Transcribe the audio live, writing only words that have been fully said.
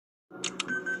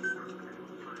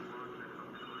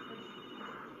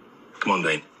Come on,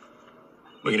 Dean.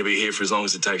 We're going to be here for as long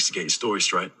as it takes to get your story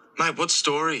straight. Mate, what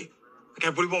story? Okay,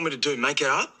 what do you want me to do, make it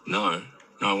up? No,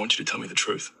 I want you to tell me the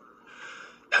truth.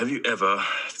 Have you ever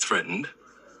threatened,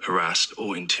 harassed,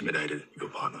 or intimidated your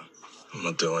partner? I'm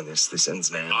not doing this. This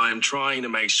ends now. I am trying to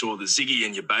make sure that Ziggy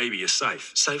and your baby are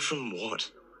safe. Safe from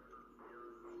what?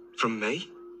 From me?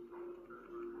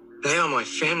 They are my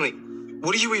family.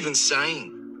 What are you even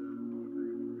saying?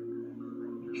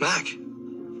 Mac.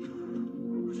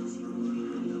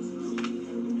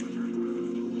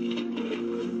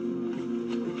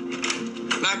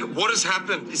 Mac, what has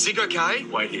happened? Is Zig okay?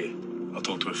 Wait here. I'll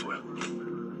talk to her for you.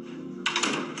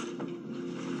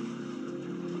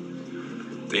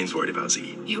 Dean's worried about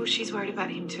Ziggy. Yeah, well, she's worried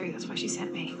about him too. That's why she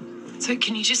sent me. So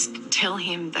can you just tell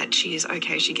him that she is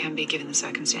okay as she can be given the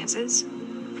circumstances?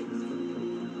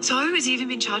 So, has he even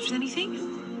been charged with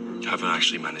anything? I haven't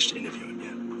actually managed to interview him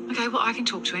yet. Okay, well, I can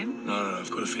talk to him. No, I've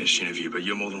got to finish the interview, but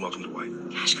you're more than welcome to wait.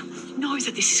 Gosh, he knows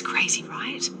that this is crazy,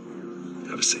 right?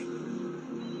 Have a seat.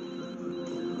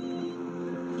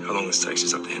 How long this takes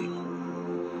is up to him.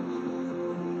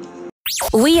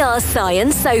 We are Si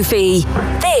and Sophie.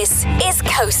 This is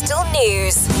Coastal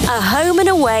News, a home and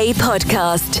away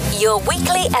podcast, your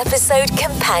weekly episode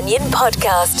companion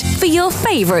podcast for your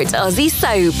favourite Aussie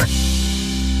soap.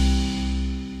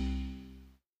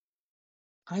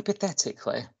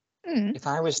 Hypothetically, if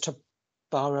I was to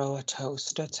borrow a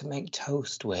toaster to make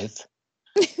toast with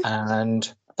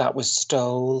and that was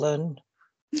stolen,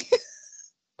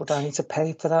 would I need to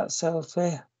pay for that,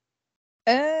 Sophie?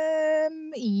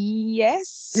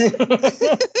 Yes.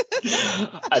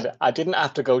 I didn't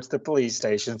have to go to the police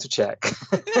station to check.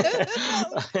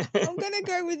 I'm going to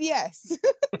go with yes.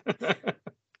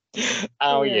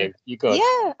 How are you? You good?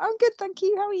 Yeah, I'm good, thank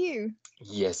you. How are you?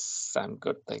 Yes, I'm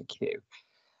good, thank you.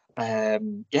 We're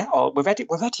ready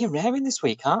and raring this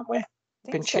week, aren't we?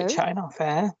 Been chit-chatting off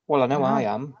air. Well, I know I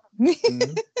am.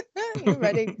 You're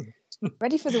ready.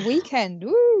 Ready for the weekend.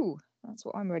 Woo! That's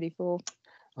what I'm ready for.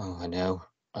 Oh, I know.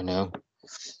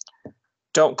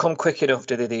 Don't come quick enough,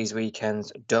 do they, these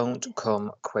weekends? Don't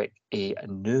come quick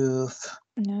enough.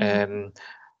 No.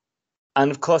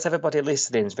 And of course, everybody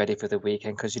listening is ready for the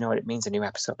weekend because you know what it means, a new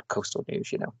episode of Coastal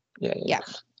News, you know. Yeah.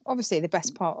 Obviously, the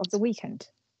best part of the weekend.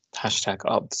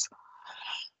 #obs.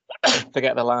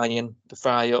 Forget the lion, the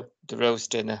fry up, the roast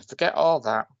dinner. Forget all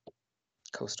that.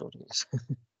 Coastal News.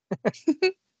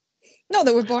 Not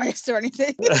that we're biased or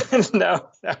anything. No.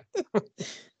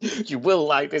 You will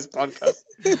like this podcast.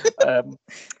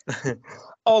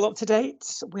 All up to date.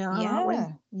 We are, aren't we?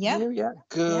 Yeah.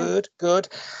 Good.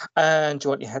 And do you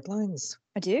want your headlines?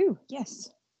 I do, yes.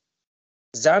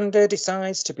 Xander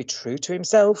decides to be true to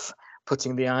himself,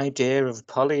 putting the idea of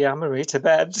polyamory to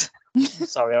bed.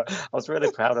 Sorry, I was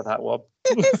really proud of that one.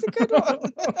 It's a good one.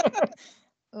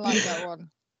 I like that one.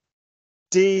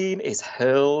 Dean is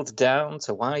hurled down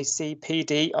to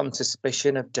YCPD on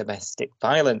suspicion of domestic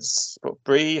violence, but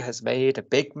Bree has made a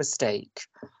big mistake.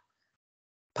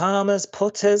 Palmer's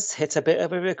putters hit a bit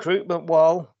of a recruitment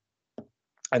wall,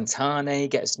 and Tane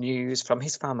gets news from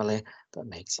his family that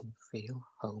makes him feel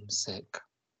homesick.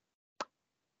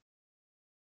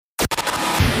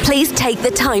 Please take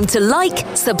the time to like,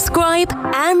 subscribe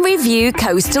and review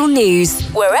Coastal News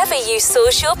wherever you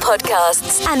source your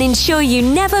podcasts and ensure you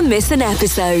never miss an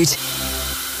episode.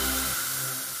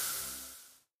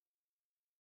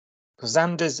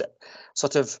 Xander's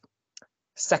sort of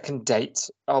second date,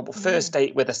 first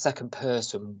date with a second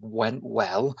person went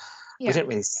well. Yeah.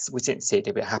 We didn't see it,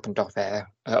 but it happened off air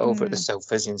over at the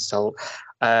sofas in Salt.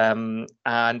 And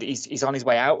he's on his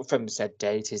way out from said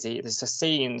date. There's a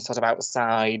scene sort of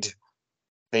outside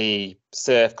the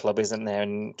surf club, isn't there?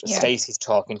 And Stacey's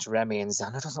talking to Remy, and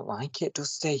Xander doesn't like it,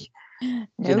 does he? No.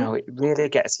 You know, it really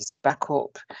gets his back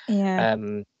up. Yeah.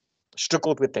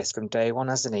 Struggled with this from day one,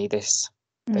 hasn't he? This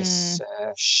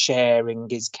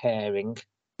sharing is caring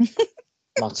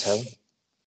motto.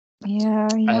 Yeah,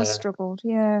 he has struggled.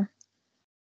 Yeah.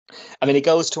 I mean, he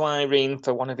goes to Irene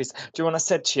for one of his. Do you know what I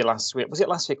said to you last week? Was it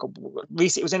last week?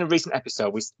 It was in a recent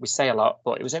episode. We say a lot,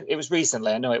 but it was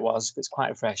recently. I know it was. It's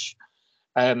quite fresh.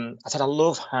 I said I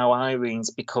love how Irene's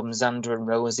become Xander and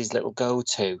Rosie's little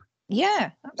go-to.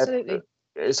 Yeah, absolutely.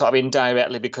 Sort of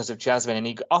indirectly because of Jasmine, and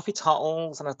he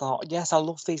toddles, and I thought, yes, I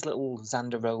love these little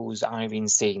Xander Rose Irene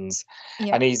scenes.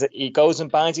 Yeah. And he goes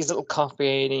and buys his little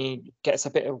coffee, and he gets a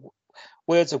bit of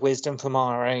words of wisdom from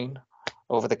Irene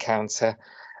over the counter.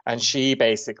 And she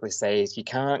basically says, you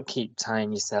can't keep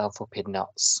tying yourself up in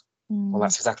knots. Well,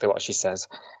 that's exactly what she says.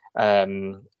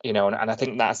 You know, and I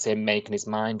think that's him making his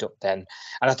mind up then.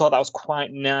 And I thought that was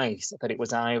quite nice that it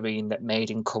was Irene that made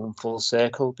him come full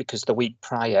circle, because the week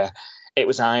prior it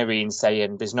was Irene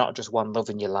saying, "There's not just one love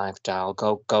in your life, Dal.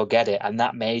 Go get it," and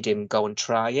that made him go and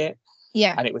try it.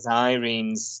 Yeah. And it was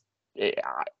Irene's.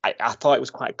 I thought it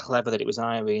was quite clever that it was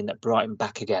Irene that brought him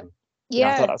back again. You know,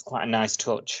 I thought that was quite a nice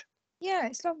touch. Yeah,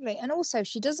 it's lovely. And also,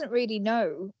 she doesn't really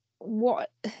know what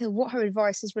her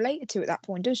advice is related to at that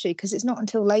point, does she? Because it's not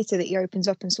until later that he opens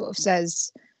up and sort of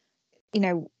says, you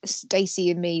know,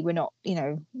 Stacey and me, we're not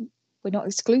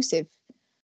exclusive.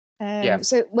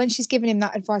 So when she's giving him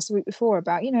that advice the week before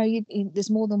about, you know, there's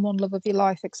more than one love of your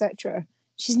life, etc.,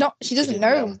 she doesn't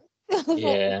know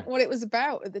what it was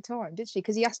about at the time, did she?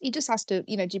 Because he just has to,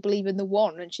 you know, do you believe in the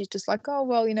one? And she's just like, oh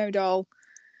well, you know, doll,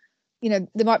 you know,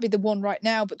 there might be the one right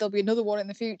now, but there'll be another one in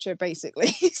the future,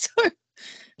 basically. So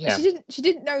she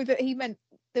didn't know that he meant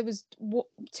there was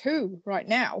two right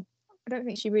now. I don't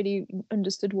think she really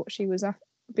understood what she was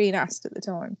being asked at the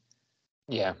time.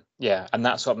 Yeah, and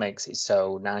that's what makes it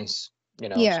so nice, you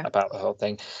know, about the whole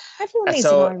thing. Everyone needs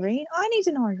an Irene. I need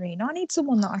an Irene. I need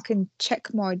someone that I can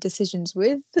check my decisions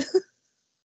with.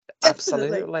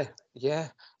 Absolutely, yeah,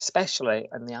 especially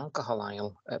in the alcohol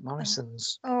aisle at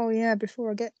Morrison's. Oh yeah,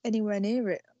 before I get anywhere near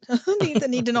it, I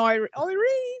need an Irene.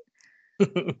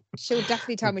 She'll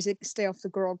definitely tell me to stay off the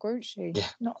grog, won't she?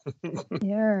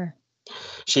 Yeah.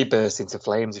 She bursts into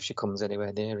flames if she comes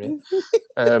anywhere near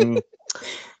it.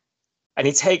 And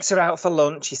he takes her out for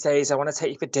lunch. He says, I want to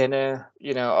take you for dinner,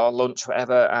 you know, or lunch,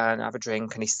 whatever, and have a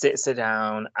drink. And he sits her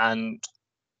down, and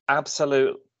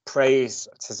absolute praise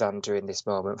to Xander in this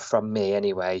moment, from me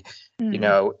anyway. You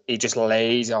know, he just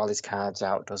lays all his cards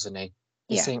out, doesn't he?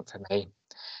 This ain't for me.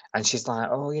 And she's like,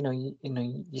 oh, you know,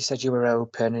 you said you were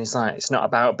open. And he's like, it's not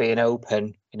about being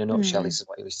open. In a nutshell, this is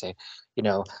what he was saying. You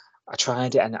know, I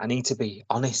tried it, and I need to be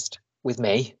honest with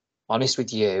me, honest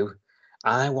with you.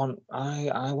 I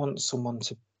want someone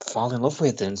to fall in love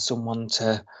with and someone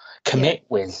to commit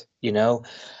with, you know.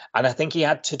 And I think he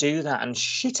had to do that. And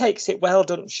she takes it well,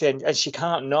 doesn't she? And she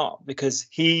can't not, because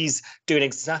he's doing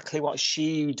exactly what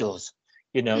she does.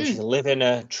 You know, she's living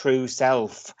her true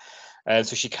self.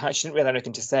 So she didn't really have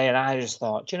anything to say. And I just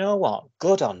thought, do you know what?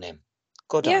 Good on him.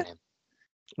 Good on him.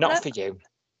 Not for you.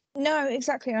 No,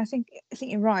 exactly. And I think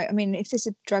you're right. I mean, if this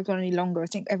had dragged on any longer, I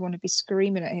think everyone would be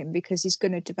screaming at him, because he's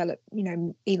going to develop, you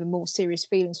know, even more serious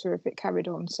feelings for her if it carried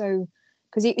on. So,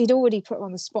 because he'd already put her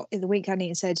on the spot in the week, hadn't he,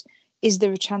 and said, is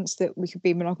there a chance that we could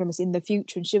be monogamous in the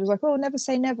future? And she was like, oh, never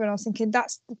say never. And I was thinking,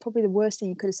 that's probably the worst thing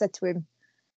you could have said to him.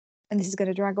 And this is going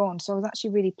to drag on. So I was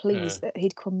actually really pleased that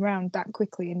he'd come round that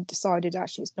quickly and decided,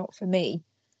 actually, it's not for me.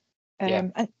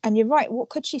 And you're right. What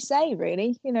could she say,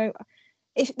 really? You know,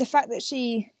 if the fact that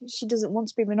she doesn't want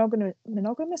to be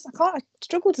monogamous, I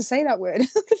struggle to say that word.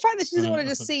 The fact that she doesn't want to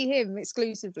just see him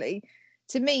exclusively,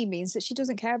 to me, means that she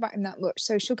doesn't care about him that much.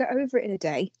 So she'll get over it in a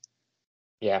day.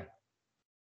 Yeah,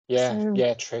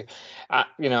 true.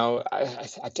 You know, I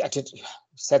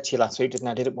said to you last week, didn't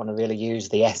I? I didn't want to really use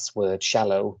the S word,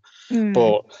 shallow,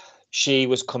 but she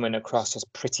was coming across as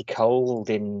pretty cold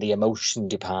in the emotion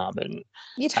department.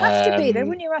 You'd have to be, though,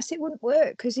 wouldn't you? Else it wouldn't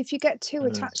work, because if you get too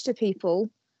attached to people,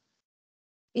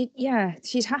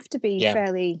 she'd have to be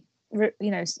fairly,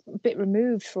 you know, a bit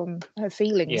removed from her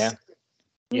feelings.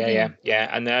 Yeah.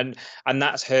 And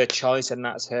that's her choice, and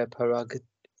that's her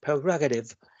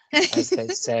prerogative, as they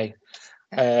say.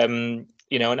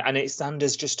 You know, and it's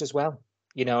Xander's just as well.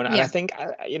 You know, and I think,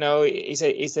 you know, he's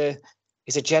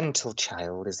a gentle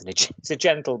child, isn't he? He's a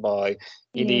gentle boy.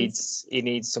 He needs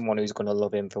someone who's going to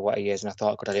love him for what he is, and I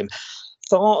thought good on him.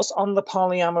 Thoughts on the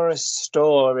polyamorous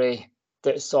story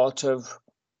that's sort of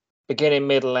beginning,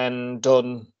 middle, end,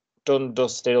 done,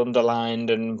 dusted, underlined,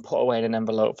 and put away in an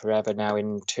envelope forever now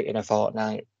in a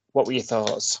fortnight? What were your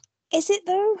thoughts? Is it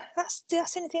though?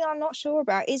 That's anything I'm not sure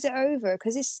about. Is it over?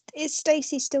 Because is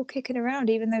Stacey still kicking around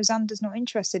even though Xander's not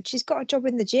interested? She's got a job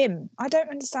in the gym. I don't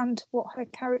understand what her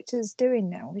character's doing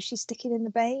now. Is she sticking in the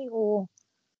bay, or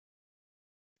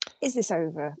is this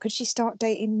over? Could she start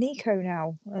dating Nico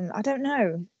now? And I don't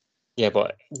know. Yeah,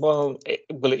 but will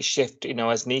it shift? You know,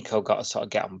 as Nico got to sort of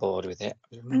get on board with it.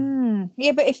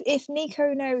 Yeah, but if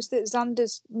Nico knows that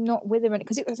Xander's not with her,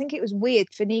 because I think it was weird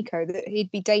for Nico that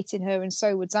he'd be dating her and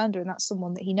so would Xander, and that's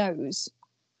someone that he knows.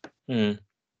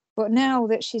 But now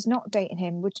that she's not dating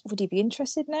him, would he be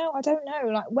interested now? I don't know.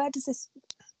 Like, where does this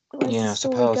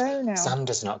story go now?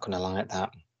 Xander's not going to like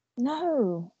that.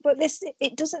 No, but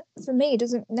it doesn't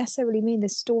necessarily mean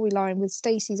this storyline with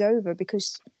Stacey's over,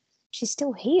 because she's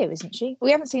still here, isn't she?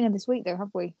 We haven't seen her this week, though,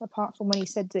 have we? Apart from when he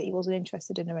said that he wasn't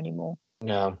interested in her anymore.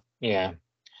 No, yeah.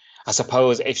 I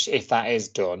suppose if that is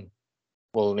done,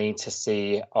 we'll need to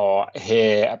see or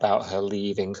hear about her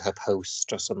leaving her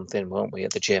post or something, won't we,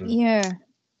 at the gym? Yeah.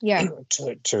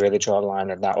 To really draw a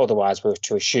line on that. Otherwise, we're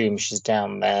to assume she's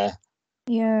down there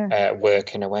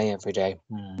working away every day.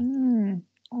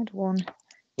 Odd one.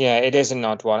 Yeah, it is an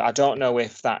odd one. I don't know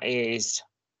if that is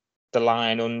the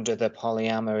line under the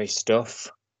polyamory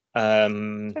stuff. I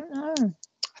don't know.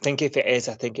 I think if it is,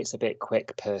 I think it's a bit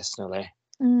quick, personally.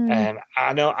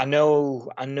 I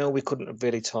know we couldn't have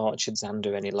really tortured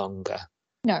Xander any longer.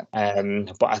 No.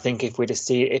 But I think if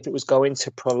it was going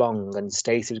to prolong and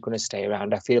Stacey was going to stay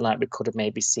around, I feel like we could have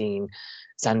maybe seen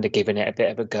Xander giving it a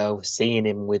bit of a go, seeing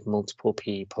him with multiple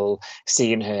people,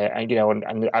 seeing her,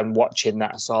 and watching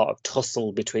that sort of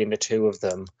tussle between the two of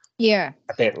them. Yeah.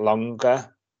 A bit longer.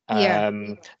 Yeah.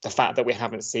 The fact that we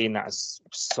haven't seen that is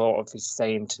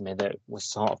saying to me that we're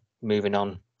sort of moving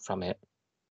on from it.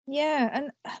 Yeah,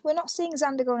 and we're not seeing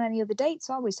Xander go on any other dates,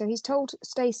 are we? So he's told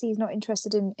Stacey he's not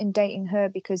interested in dating her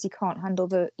because he can't handle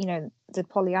the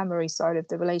polyamory side of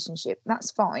the relationship.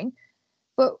 That's fine,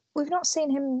 but we've not seen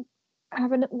him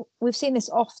we've seen this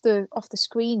off the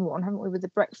screen one, haven't we, with the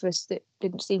breakfast that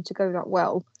didn't seem to go that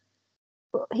well.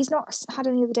 But he's not had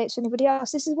any other dates with anybody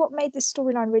else. This is what made this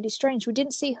storyline really strange. We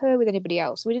didn't see her with anybody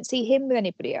else. We didn't see him with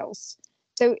anybody else.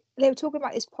 So they were talking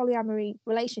about this polyamory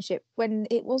relationship when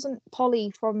it wasn't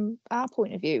poly from our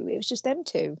point of view. It was just them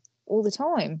two all the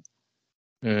time.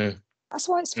 That's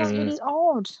why it's felt really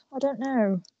odd. I don't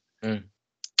know.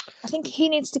 I think he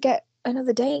needs to get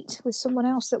another date with someone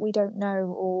else that we don't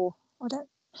know, or I don't.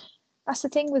 That's the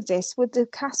thing with this, with the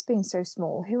cast being so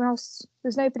small. Who else?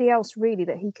 There's nobody else really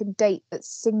that he can date that's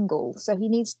single. So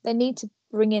they need to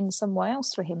bring in someone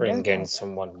else for him. Bring in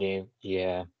someone new.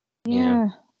 Yeah.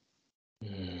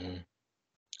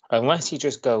 Unless he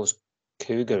just goes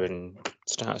cougar and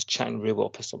starts chatting Rue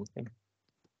up or something.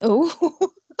 Oh,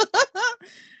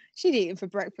 she'd eat him for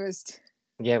breakfast.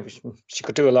 Yeah, she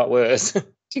could do a lot worse.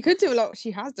 She could do a lot.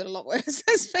 She has done a lot worse.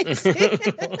 Let's face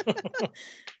it.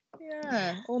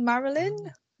 Yeah, or Marilyn.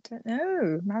 I don't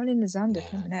know. Marilyn and Xander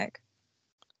from the neck.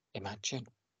 Imagine.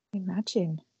 I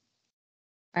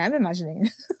am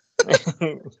imagining.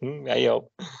 Hey up.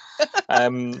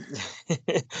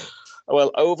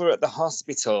 Well, over at the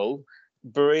hospital,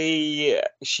 Bree,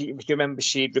 you remember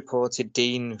she'd reported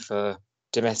Dean for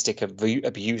domestic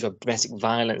abuse or domestic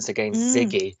violence against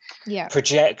Ziggy,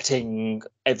 projecting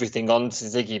everything onto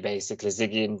Ziggy, basically,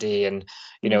 Ziggy and Dee. And,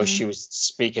 she was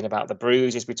speaking about the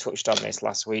bruises. We touched on this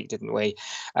last week, didn't we?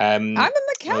 I'm a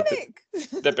mechanic. I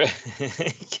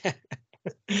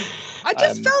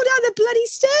just fell down the bloody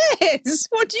stairs.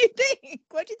 What do you think?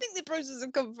 Where do you think the bruises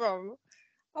have come from?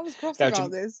 I was cross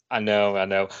about this. I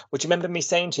know. Would you remember me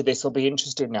saying to you, this will be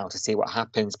interesting now to see what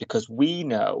happens, because we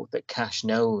know that Cash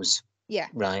knows. Yeah.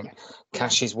 Right. Yeah.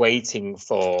 Cash is waiting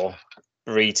for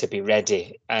Bree to be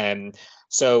ready.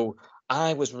 So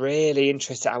I was really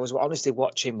interested. I was honestly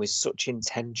watching with such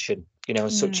intention,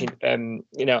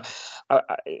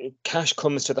 Cash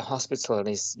comes to the hospital and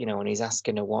he's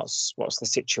asking her what's the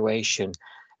situation,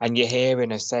 and you're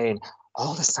hearing her saying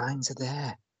all the signs are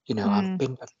there. I've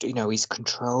been, he's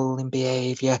controlling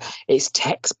behaviour. It's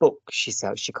textbook, she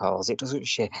calls it, doesn't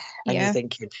she? And you're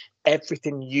thinking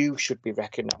everything you should be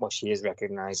recognizing. Well, she is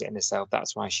recognizing it in herself.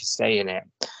 That's why she's saying it.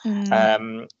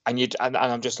 And I'm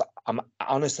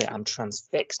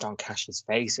transfixed on Cash's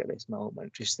face at this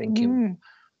moment, just thinking,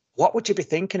 what would you be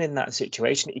thinking in that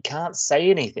situation? He can't say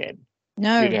anything.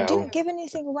 No, he didn't give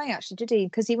anything away, actually, did he?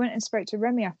 Because he went and spoke to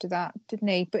Remy after that, didn't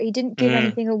he? But he didn't give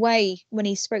anything away when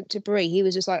he spoke to Bree. He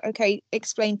was just like, okay,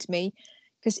 explain to me.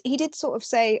 Because he did sort of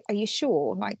say, are you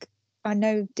sure? Like, I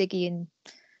know Diggy and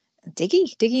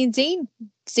Dean.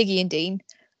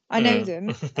 I know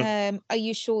them. Are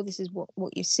you sure this is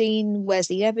what you've seen? Where's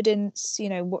the evidence?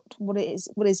 What is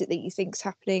it that you think's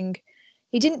happening?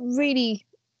 He didn't really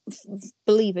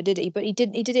believe her, did he? But he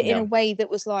did it in a way that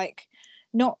was like,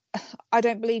 not, I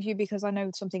don't believe you because I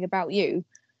know something about you,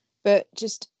 but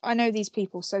just, I know these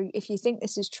people. So if you think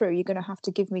this is true, you're going to have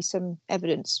to give me some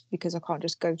evidence, because I can't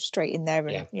just go straight in there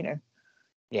and,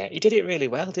 Yeah, he did it really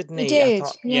well, didn't he? He did,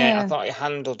 I thought he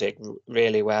handled it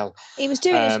really well. He was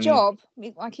doing his job,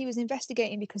 like he was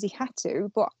investigating because he had to,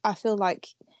 but I feel like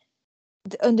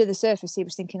under the surface he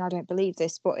was thinking, I don't believe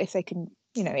this, but if they can,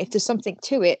 if there's something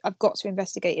to it, I've got to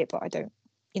investigate it, but I don't,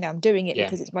 I'm doing it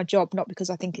because it's my job, not because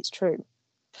I think it's true.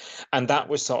 And that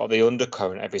was sort of the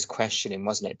undercurrent of his questioning,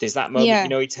 wasn't it? There's that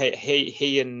moment,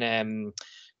 he and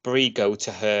Bree go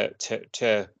to her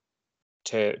to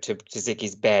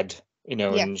Ziggy's bed,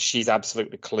 and she's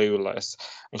absolutely clueless,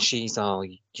 and she's all,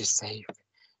 you're safe,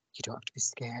 you don't have to be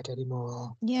scared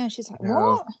anymore. Yeah, she's like,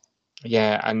 what?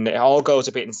 Yeah, and it all goes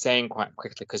a bit insane quite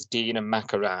quickly because Dean and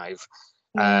Mac arrive,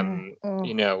 Yeah. Oh.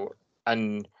 you know,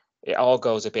 and it all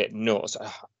goes a bit nuts.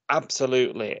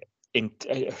 Absolutely,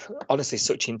 honestly,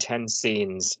 such intense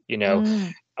scenes.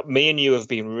 Mm, Me and you have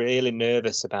been really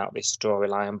nervous about this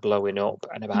storyline blowing up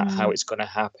and about how it's going to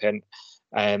happen.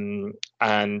 And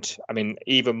I mean,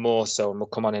 even more so, and we'll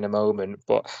come on in a moment,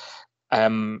 but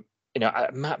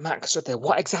Mac stood there.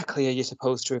 What exactly are you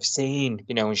supposed to have seen?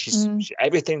 And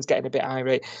everything's getting a bit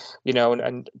irate.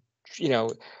 And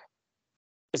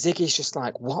Ziggy's just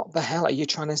like, what the hell are you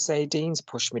trying to say? Dean's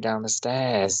pushed me down the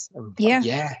stairs.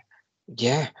 yeah.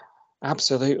 Yeah,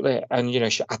 absolutely. And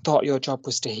I thought your job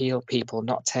was to heal people,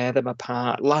 not tear them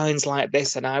apart. Lines like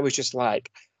this, and I was just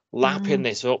like lapping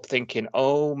this up, thinking,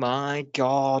 oh my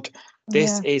God.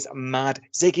 This is mad.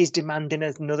 Ziggy's demanding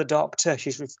another doctor.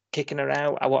 She's kicking her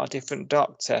out. I want a different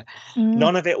doctor.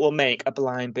 None of it will make a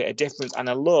blind bit of difference. And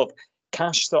I love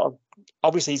Cash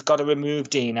obviously he's got to remove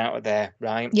Dean out of there,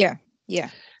 right? Yeah.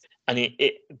 And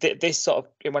this sort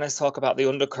of, when I talk about the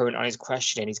undercurrent on his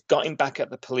questioning, he's got him back at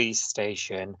the police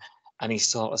station and he's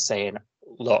sort of saying,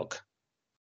 look,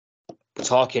 we're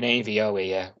talking AVO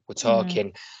here. We're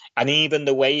talking. And even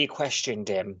the way he questioned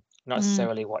him, not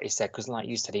necessarily what he said, because like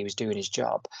you said, he was doing his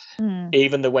job.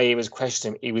 Even the way he was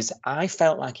questioning him, I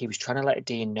felt like he was trying to let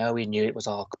Dean know he knew it was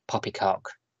all poppycock.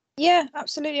 Yeah,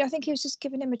 absolutely. I think he was just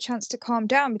giving him a chance to calm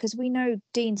down because we know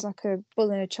Dean's like a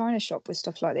bull in a china shop with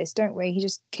stuff like this, don't we? He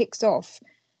just kicks off.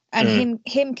 And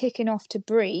him kicking off to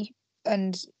Bree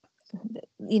and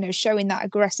showing that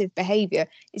aggressive behavior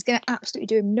is going to absolutely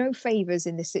do him no favors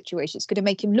in this situation. It's going to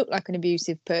make him look like an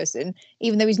abusive person,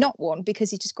 even though he's not one,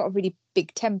 because he's just got a really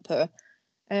big temper.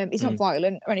 He's not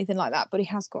violent or anything like that, but he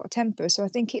has got a temper. So I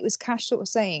think it was Cash sort of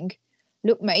saying,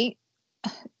 look, mate,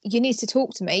 you need to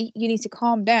talk to me. You need to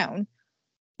calm down.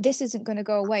 This isn't going to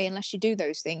go away unless you do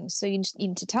those things. So you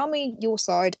need to tell me your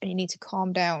side and you need to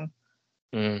calm down.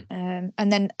 And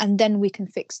then we can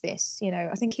fix this.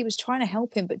 I think he was trying to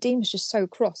help him, but Dean was just so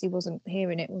cross he wasn't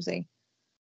hearing it, was he?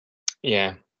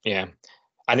 Yeah. And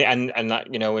that,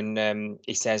 and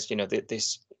he says,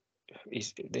 this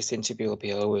interview will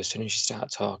be over as soon as you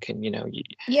start talking.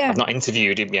 I've not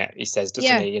interviewed him yet. He says,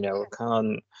 doesn't he?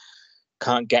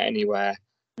 Can't get anywhere.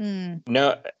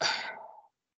 No.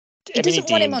 He doesn't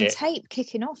want him on tape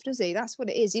kicking off, does he? That's what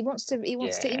it is. He wants to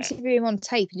interview him on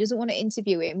tape. He doesn't want to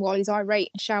interview him while he's irate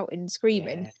and shouting and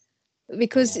screaming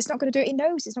because it's not going to do it. He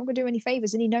knows it's not going to do any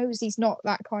favors, and he knows he's not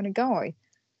that kind of guy.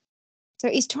 So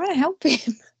he's trying to help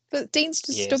him, but Dean's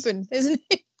just stubborn, isn't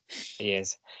he? He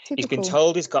is. Typical. He's been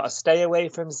told he's got to stay away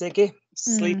from Ziggy,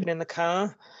 sleeping in the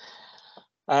car.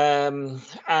 And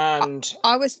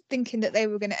I was thinking that they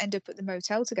were going to end up at the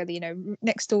motel together,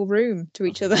 next door room to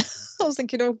each other. I was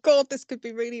thinking, oh God, this could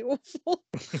be really awful.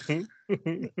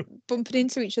 Bumping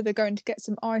into each other, going to get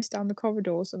some ice down the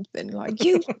corridor or something. Like,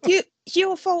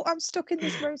 your fault, I'm stuck in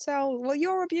this motel. Well,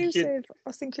 you're abusive. I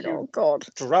was thinking, oh God.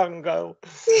 Drongo.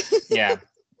 Yeah.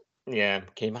 Can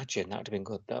you imagine? That would have been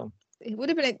good though. It would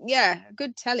have been a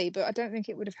good telly, but I don't think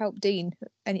it would have helped Dean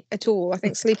at all. I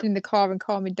think sleeping in the car and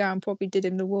calming down probably did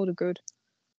him the world of good.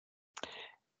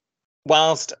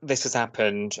 Whilst this has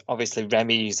happened, obviously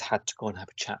Remy's had to go and have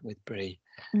a chat with Bree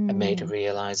and made her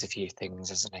realise a few things,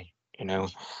 hasn't he?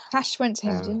 Cash went to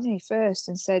him, didn't he, first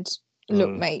and said, look,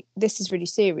 mate, this is really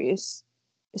serious.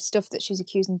 The stuff that she's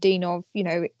accusing Dean of,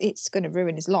 it's going to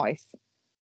ruin his life.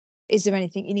 Is there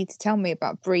anything you need to tell me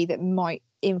about Bree that might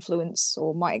influence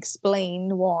or might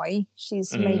explain why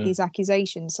she's made these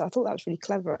accusations? So I thought that was really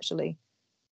clever, actually.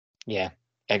 Yeah.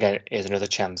 Again, here's another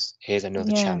chance.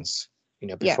 Chance.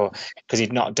 Before, because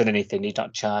he'd not done anything, he'd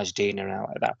not charged Dina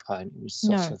out at that point. It was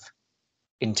sort of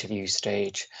interview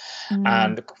stage.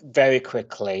 And very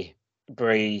quickly,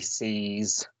 Bree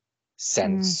sees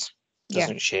sense,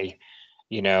 doesn't she?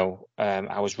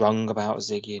 I was wrong about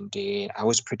Ziggy and Dean. I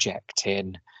was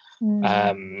projecting.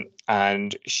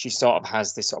 And she sort of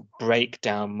has this sort of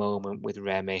breakdown moment with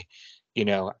Remy.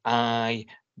 I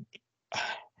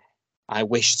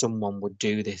wish someone would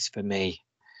do this for me.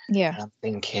 Yeah. And I'm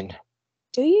thinking,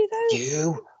 do you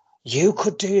though? You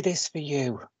could do this for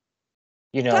you.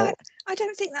 I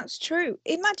don't think that's true.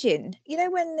 Imagine,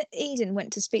 when Eden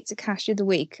went to speak to Cash the other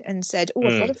week and said,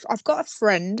 "Oh, I've got a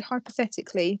friend,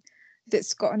 hypothetically,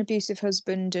 that's got an abusive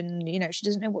husband, and she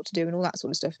doesn't know what to do and all that sort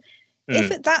of stuff."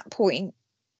 If at that point,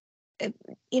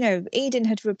 Eden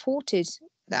had reported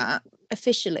that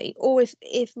officially, or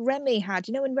if Remy had,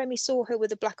 when Remy saw her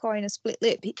with a black eye and a split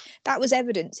lip, that was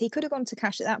evidence. He could have gone to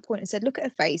Cash at that point and said, "Look at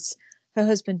her face. Her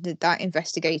husband did that.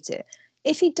 Investigate it."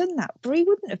 If he'd done that, Bree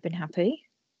wouldn't have been happy.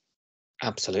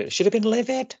 Absolutely. She'd have been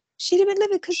livid. She'd have been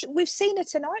livid because we've seen her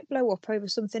tonight blow up over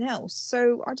something else.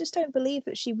 So I just don't believe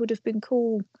that she would have been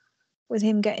cool with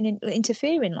him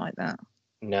interfering like that.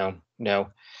 No.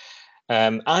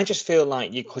 I just feel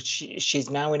like she's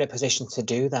now in a position to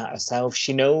do that herself.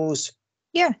 She knows.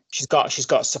 Yeah. She's got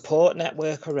a support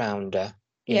network around her.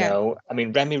 You Yeah. know, I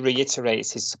mean, Remy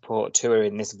reiterates his support to her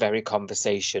in this very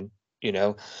conversation, you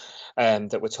know,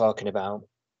 that we're talking about.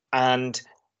 And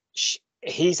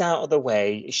he's out of the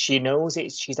way. She knows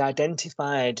it. She's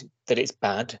identified that it's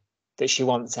bad, that she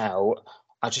wants out.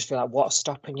 I just feel like, what's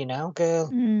stopping you now,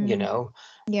 girl? You know?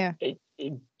 Yeah.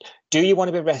 Do you want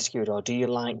to be rescued, or do you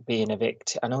like being a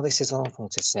victim? I know this is awful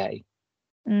to say.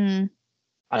 And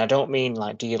I don't mean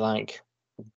like, do you like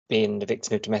being the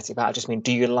victim of domestic violence? I just mean,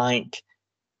 do you like...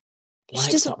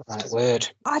 Like's not the right word.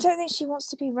 I don't think she wants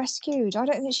to be rescued. I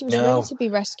don't think she was No. ready to be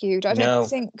rescued. I don't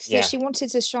think that she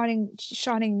wanted a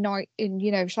shining knight in, you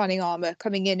know, shining armor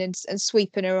coming in and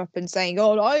sweeping her up and saying,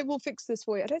 "Oh, I will fix this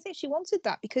for you." I don't think she wanted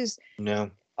that, because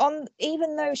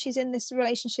even though she's in this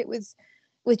relationship with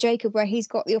Jacob where he's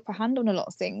got the upper hand on a lot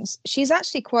of things, she's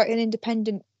actually quite an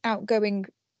independent, outgoing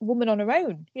woman on her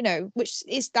own, you know, which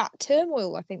is that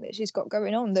turmoil I think that she's got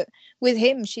going on, that with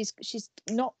him she's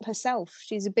not herself.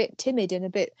 She's a bit timid and a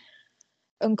bit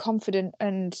unconfident,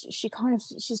 and she's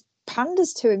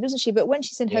panders to him, doesn't she? But when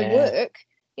she's in her work,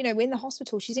 you know, in the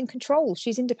hospital, she's in control,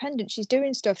 she's independent, she's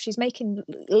doing stuff, she's making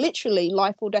literally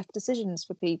life or death decisions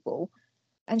for people,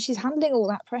 and she's handling all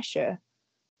that pressure.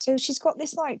 So she's got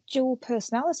this like dual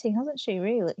personality, hasn't she,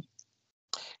 really?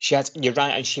 She has, you're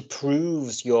right, and she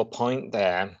proves your point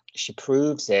there. She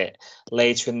proves it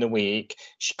later in the week,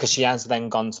 because she has then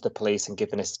gone to the police and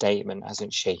given a statement,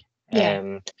 hasn't she?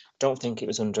 Yeah. Don't think it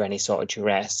was under any sort of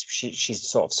duress. She's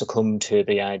sort of succumbed to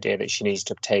the idea that she needs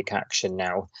to take action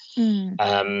now.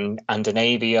 And an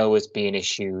AVO is being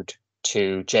issued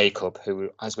to Jacob, who,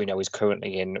 as we know, is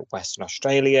currently in Western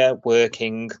Australia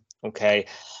working. Okay,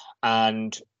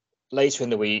 and later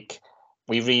in the week,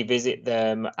 we revisit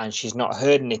them, and she's not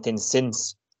heard anything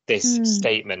since this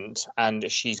statement, and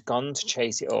she's gone to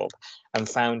chase it up and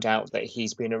found out that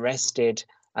he's been arrested,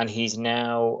 and he's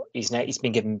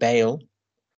been given bail.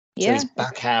 So he's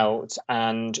back out,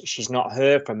 and she's not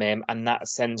heard from him, and that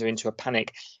sends her into a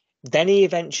panic. Then he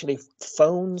eventually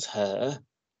phones her,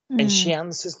 and she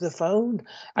answers the phone,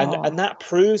 and that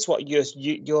proves what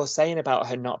you're saying about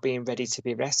her not being ready to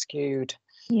be rescued.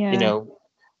 You know,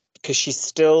 because she's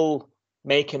still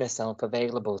making herself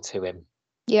available to him.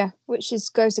 Yeah, which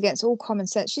goes against all common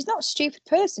sense. She's not a stupid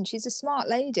person. She's a smart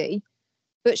lady,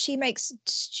 but she makes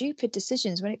stupid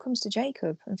decisions when it comes to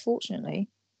Jacob, unfortunately.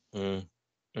 And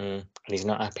he's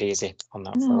not happy, is he, on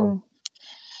that phone?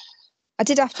 I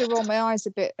did have to roll my eyes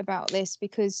a bit about this,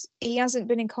 because he hasn't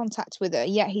been in contact with her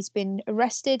yet. He's been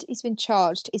arrested, he's been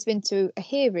charged, he's been to a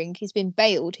hearing, he's been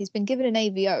bailed, he's been given an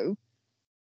AVO.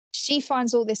 She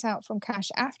finds all this out from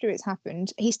Cash after it's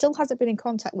happened. He still hasn't been in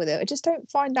contact with her. I just don't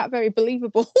find that very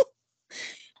believable.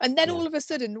 And then all of a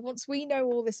sudden, once we know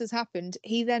all this has happened,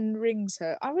 he then rings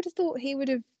her. I would have thought he would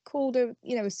have called her,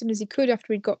 you know, as soon as he could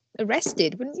after he'd got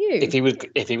arrested, wouldn't you? If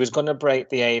he was going to break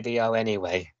the AVO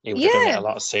anyway, he would have done it a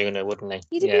lot sooner, wouldn't he?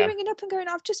 You'd be ringing up and going,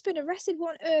 "I've just been arrested.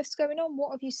 What on earth's going on?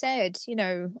 What have you said?" You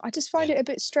know, I just find it a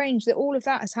bit strange that all of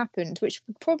that has happened, which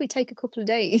would probably take a couple of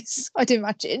days, I'd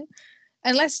imagine.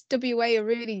 Unless WA are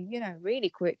really, you know, really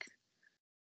quick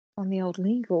on the old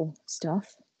legal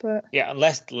stuff. But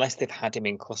unless they've had him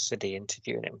in custody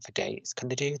interviewing him for days. Can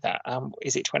they do that?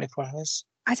 Is it 24 hours?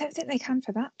 I don't think they can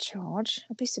for that charge.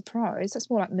 I'd be surprised. That's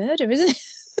more like murder, isn't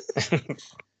it?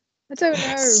 I don't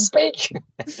know. Speak.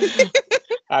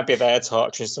 I'd be there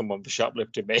torturing someone for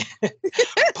shoplifting me.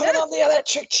 Put him on the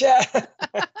electric chair.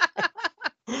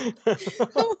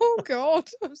 Oh God,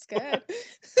 I'm scared.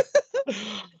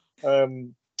 I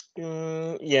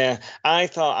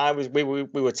thought we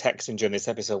were texting during this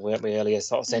episode, weren't we, earlier,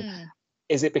 sort of saying,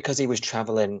 is it because he was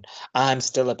traveling? I'm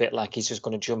still a bit like he's just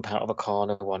going to jump out of a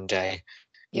corner one day,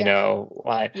 you know,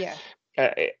 like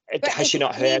has she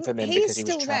not heard from him because he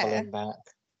was traveling back?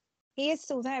 He is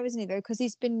still there, isn't he, though? Because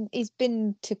he's been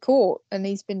to court and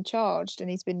he's been charged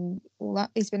and he's been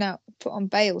out put on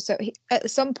bail. So at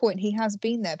some point he has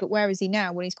been there, but where is he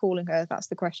now when he's calling her? That's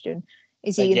the question.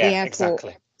 Is he in the airport?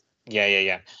 Exactly.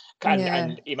 Yeah.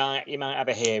 And he might have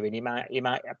a hearing. He might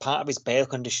part of his bail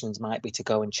conditions might be to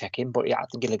go and check in, but I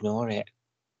think he'll ignore it.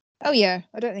 Oh yeah,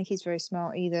 I don't think he's very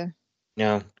smart either.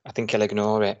 No, I think he'll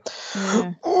ignore it.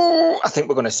 Yeah. I think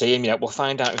we're going to see him. We'll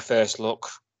find out in first look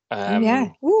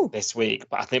this week,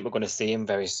 but I think we're going to see him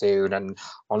very soon. And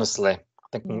honestly, I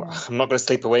think I'm not going to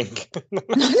sleep a wink.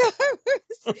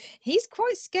 He's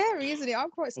quite scary, isn't he?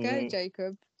 I'm quite scared of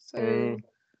Jacob. So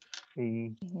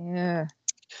Yeah.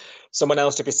 Someone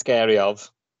else to be scary of.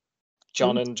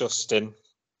 John and Justin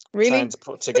Really? trying to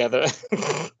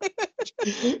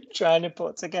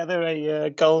put together a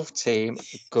golf team.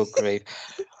 Good grief.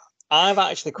 I've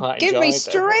actually quite Give me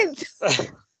enjoyed them.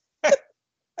 strength.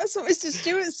 That's what Mr.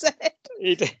 Stewart said.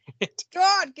 He did.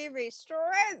 God, give me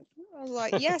strength. I was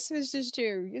like, yes, Mr.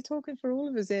 Stew, you're talking for all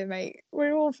of us here, mate.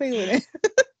 We're all feeling it.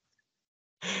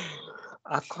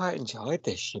 I've quite enjoyed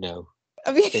this, you know.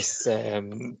 I mean, This,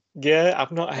 yeah,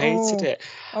 I've not hated it.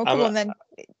 oh, come on then,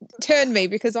 turn me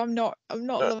because I'm not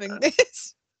loving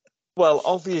this. Well,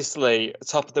 obviously,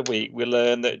 top of the week, we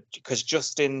learn that because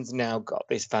Justin's now got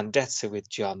this vendetta with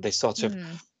John, this sort of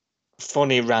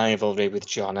funny rivalry with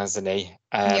John, hasn't he?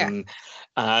 Yeah.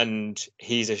 And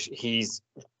he's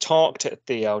talked at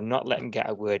Theo, not let him get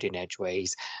a word in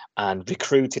edgeways, and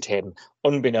recruited him,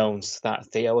 unbeknownst that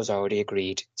Theo has already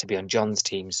agreed to be on John's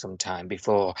team sometime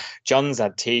before. John's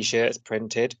had T-shirts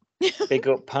printed. Big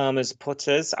up Palmer's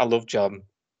putters. I love John.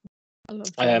 I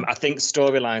love John. I think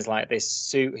storylines like this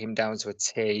suit him down to a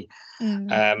T.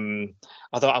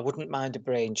 Although I wouldn't mind a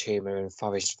brain tumour and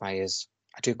forest fires.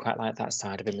 I do quite like that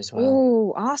side of him as well.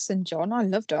 Oh, Arson John. I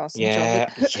loved Arson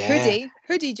John.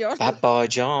 Hoodie John. Bad boy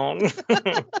John.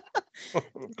 Can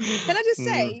I just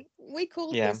say, we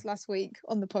called this last week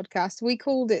on the podcast. We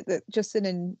called it that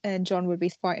Justin and John would be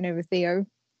fighting over Theo.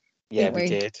 Yeah, we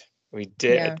did. We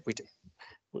did. Yeah. We did.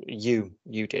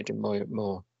 You did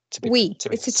more.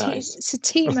 It's a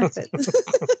team effort.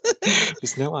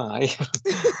 There's no I.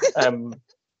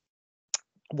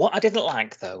 What I didn't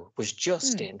like though was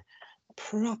Justin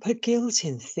proper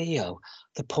guilting Theo,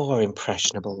 the poor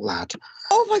impressionable lad.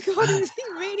 Oh my god, he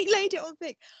really laid it on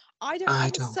thick. I don't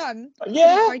have a son.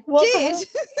 Yeah, I did.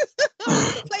 I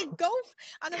want to play golf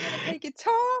and I want to play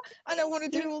guitar and I want to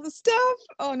do all the stuff.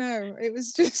 Oh no, it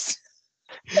was just.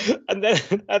 and then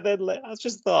I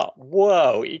just thought,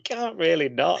 whoa, he can't really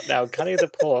not now, can he, the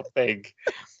poor thing?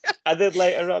 And then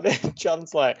later on,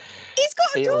 John's like, he's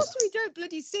got a daughter we don't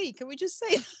bloody see. Can we just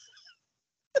say that?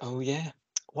 Oh yeah,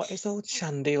 what is old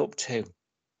Shandy up to?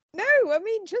 No, I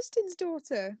mean Justin's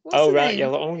daughter. What's oh her right, name? yeah.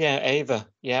 Oh yeah, Ava.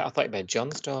 Yeah, I thought you meant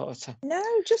John's daughter. No,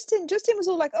 Justin was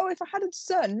all like, oh, if I had a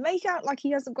son, make out like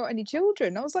he hasn't got any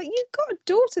children. I was like, you've got a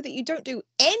daughter that you don't do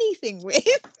anything with.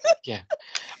 Yeah.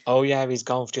 Oh yeah, is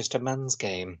golf just a man's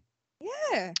game?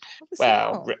 Yeah.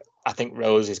 Well, I think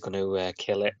Rose is going to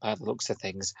kill it by the looks of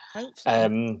things.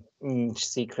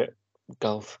 Secret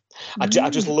golf. I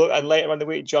just look, and later on the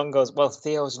week, John goes, well,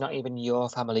 Theo's not even your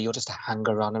family. You're just a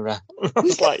hanger-oner. I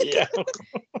was like, yeah.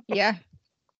 Yeah,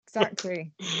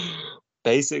 exactly.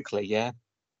 Basically, yeah.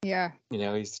 Yeah. You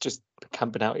know, he's just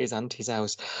camping out at his auntie's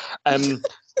house. I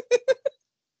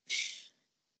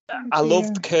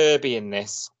loved Kirby in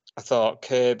this. I thought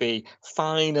Kirby,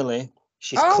 finally,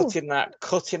 she's cutting that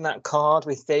cord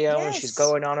with Theo and she's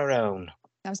going on her own.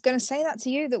 I was going to say that to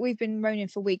you, that we've been moaning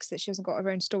for weeks that she hasn't got her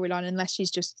own storyline unless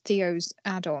she's just Theo's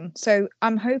add-on. So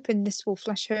I'm hoping this will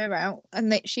flesh her out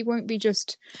and that she won't be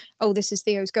just, oh, this is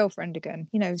Theo's girlfriend again.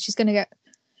 You know, she's going to get,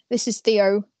 this is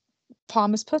Theo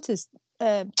Palmer's Putters.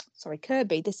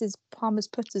 Kirby. This is Palmer's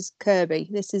Putters Kirby.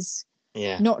 This is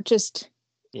not just...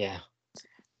 Yeah.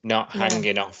 Not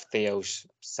hanging off Theo's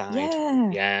side.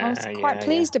 Yeah. I was quite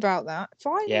pleased about that.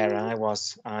 Finally. Yeah, I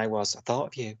was. I thought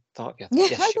of you. Yeah,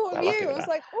 yes, I thought of you. I was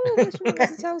like, oh, this one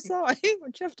doesn't tell side.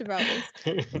 I'm chuffed about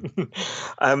this.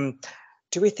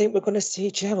 Do we think we're going to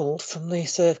see Gerald from the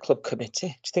Surf Club Committee?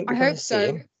 Do you think we're going to see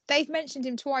him? They've mentioned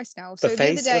him twice now. So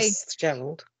the other day,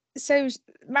 Gerald. So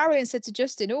Marion said to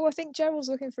Justin, oh, I think Gerald's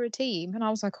looking for a team. And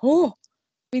I was like, oh,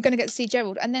 we're going to get to see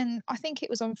Gerald. And then I think it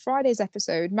was on Friday's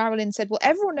episode, Marilyn said, well,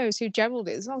 everyone knows who Gerald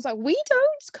is. And I was like, we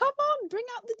don't? Come on, bring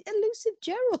out the elusive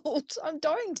Gerald. I'm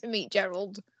dying to meet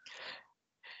Gerald.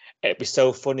 It'd be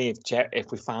so funny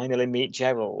if we finally meet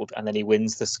Gerald and then he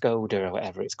wins the Skoda or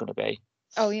whatever it's going to be.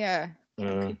 Oh, yeah.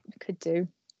 Could do.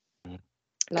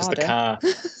 Because the car.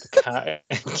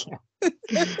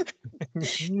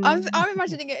 I'm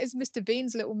imagining it as Mr.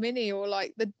 Bean's little mini or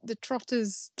like the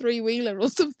Trotter's three-wheeler or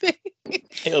something.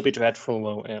 It'll be dreadful,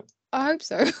 won't it? I hope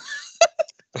so.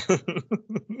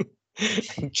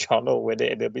 John will win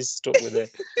it and he'll be stuck with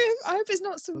it. I hope it's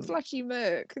not some flashy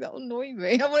Merc. That'll annoy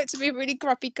me. I want it to be a really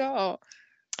crappy car.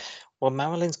 Well,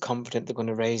 Marilyn's confident they're going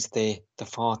to raise the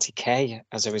 40k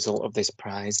as a result of this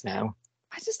prize now.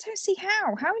 I just don't see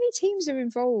how. How many teams are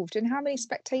involved and how many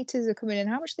spectators are coming in?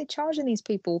 How much are they charging these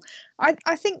people? I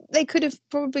think they could have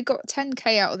probably got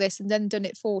 10k out of this and then done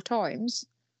it 4 times.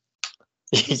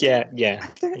 Yeah. I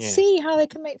don't see how they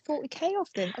can make 40k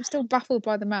off this. I'm still baffled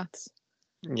by the maths.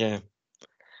 Yeah.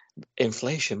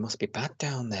 Inflation must be bad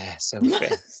down there, so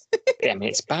I mean,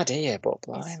 it's bad here, but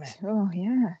blimey. Oh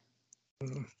yeah.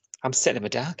 I'm sitting in the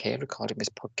dark here recording this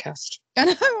podcast. I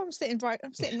know. I'm sitting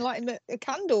lighting a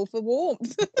candle for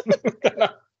warmth.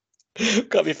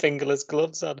 Got my fingerless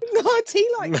gloves on. No, tea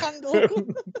light candle.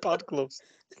 Bad gloves.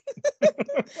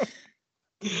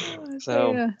 Oh,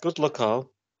 So dear. good luck,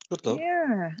 all. Good luck.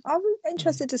 Yeah, I'm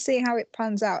interested to see how it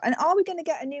pans out. And are we going to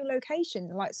get a new location?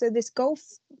 Like, so this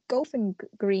golfing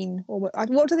green, or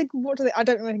what do they? I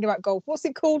don't know anything about golf. What's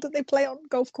it called that they play on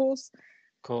golf course?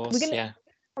 Of course, yeah.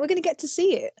 Are we going to get to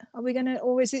see it? Are we going to,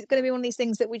 or is it going to be one of these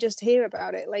things that we just hear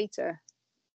about it later?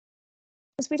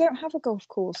 Because we don't have a golf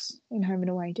course in Home and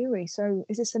Away, do we? So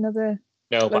is this another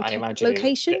but I imagine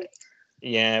location?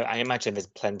 Yeah, I imagine there's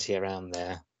plenty around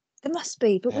there. There must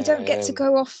be, but we don't get to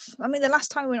go off. I mean, the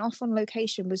last time we went off on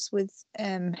location was with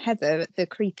Heather at the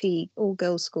creepy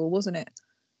all-girls school, wasn't it?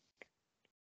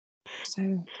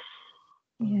 So,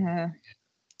 yeah.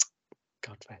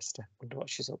 God rest her. Wonder what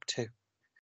she's up to.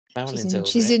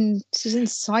 She's in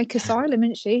psych asylum,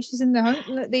 isn't she? She's in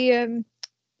the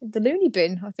loony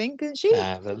bin, I think, isn't she?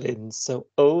 Marilyn's so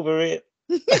over it.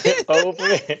 Over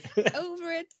it.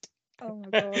 Over it. Oh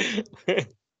my god.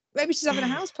 Maybe she's having a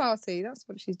house party. That's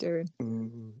what she's doing.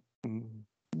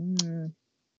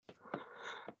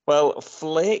 Well,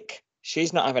 Flick,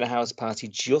 she's not having a house party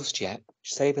just yet.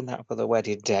 She's saving that for the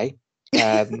wedding day.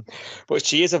 But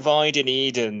she is avoiding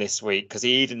Eden this week because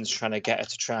Eden's trying to get her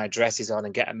to try dresses on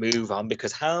and get a move on,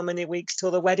 because how many weeks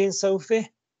till the wedding, Sophie?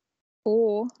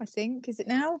 4, I think. Is it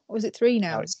now? Or is it 3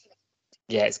 now?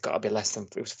 It's got to be less than,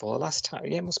 it was 4 last time.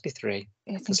 Yeah, it must be 3.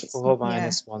 I think it's 4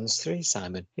 minus 1's 3,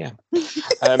 Simon. Yeah.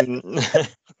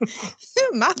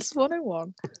 Maths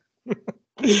 101.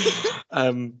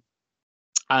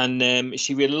 And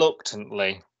she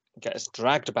reluctantly gets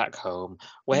dragged back home,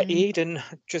 where Eden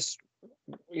just,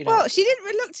 Well, she didn't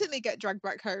reluctantly get dragged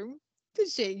back home, did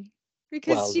she?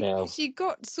 Because she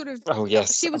got sort of. Oh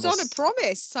yes, she was on a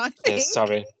promise, I think. Yes,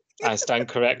 sorry, I stand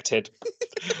corrected.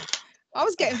 I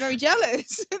was getting very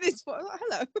jealous at this point. Like,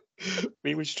 hello.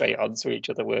 We were straight on to each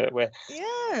other, weren't we?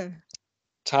 Yeah.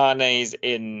 Tane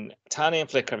and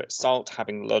Flick are at Salt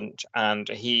having lunch, and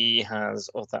he has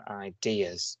other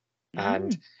ideas.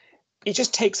 And he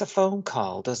just takes a phone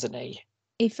call, doesn't he?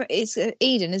 It's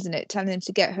Eden, isn't it? Telling him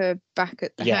to get her back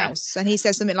at the house. And he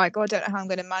says something like, I don't know how I'm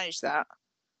going to manage that.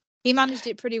 He managed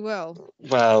it pretty well.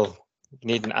 Well, you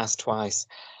needn't ask twice.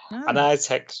 No. And I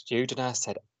texted you and I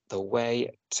said, the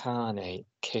way Tane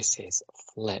kisses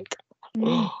Flick.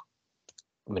 My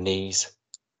knees.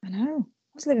 I know.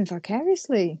 I was living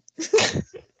vicariously.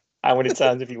 How many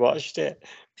times have you watched it?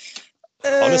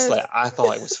 Honestly, I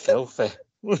thought it was filthy.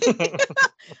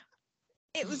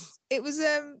 It was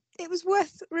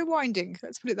worth rewinding.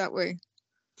 Let's put it that way.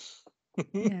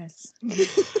 Yes.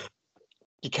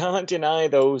 You can't deny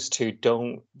those two.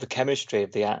 The chemistry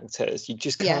of the actors. You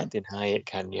just can't deny it,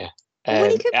 can you?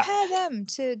 When you compare them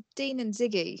to Dean and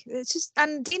Ziggy, it's just,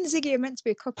 and Dean and Ziggy are meant to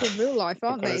be a couple in real life,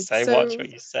 aren't they? Watch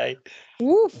what you say.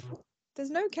 Woof.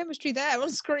 There's no chemistry there on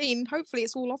screen. Hopefully,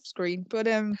 it's all off screen. But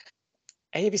have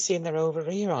you seen they're over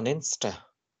here on Insta?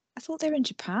 I thought they were in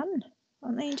Japan.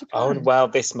 Aren't they in Japan? Oh well,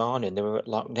 this morning they were at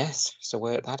Loch Ness, so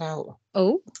work that out.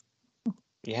 Oh.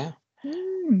 Yeah.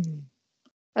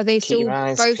 Are they still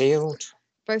both peeled?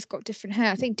 Both got different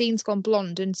hair. I think Dean's gone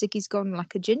blonde and Ziggy's gone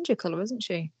like a ginger colour, isn't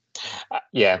she?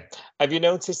 Yeah. Have you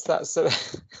noticed that? So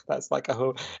that's like a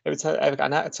whole. Every time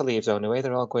an actor leaves on the way,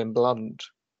 they're all going blonde.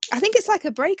 I think it's like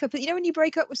a breakup. You know when you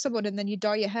break up with someone and then you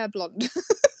dye your hair blonde.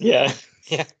 Yeah.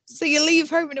 So you leave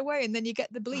Home and Away and then you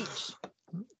get the bleach.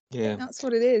 Yeah. That's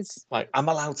what it is. Like, I'm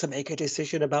allowed to make a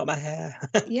decision about my hair.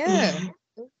 Yeah.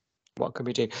 What can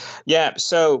we do? Yeah.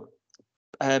 So,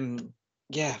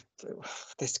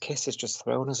 this kiss has just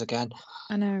thrown us again.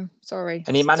 I know. Sorry.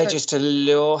 And he manages to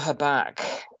lure her back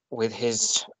with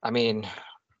his, like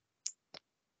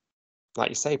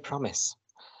you say, promise.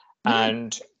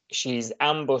 And she's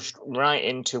ambushed right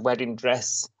into wedding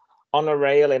dress on a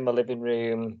rail in the living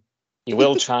room. You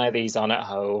will try these on at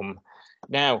home.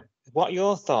 Now, what are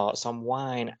your thoughts on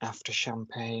wine after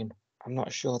champagne? I'm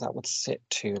not sure that would sit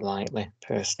too lightly,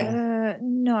 personally.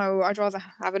 No, I'd rather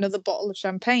have another bottle of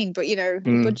champagne. But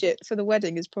the budget for the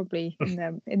wedding is probably in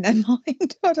their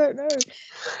mind. I don't know.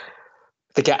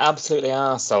 They get absolutely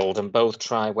arseholed and both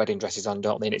try wedding dresses on,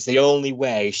 don't they? And it's the only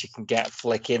way she can get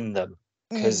Flick in them,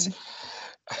 because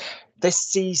this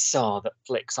seesaw that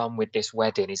Flick's on with this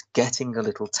wedding is getting a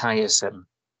little tiresome.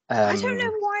 I don't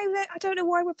know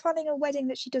why we're planning a wedding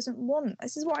that she doesn't want.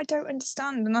 This is what I don't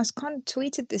understand. And I kind of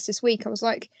tweeted this week. I was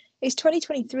like, it's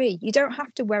 2023. You don't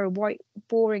have to wear a white,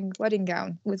 boring wedding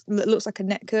gown that looks like a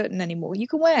net curtain anymore. You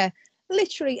can wear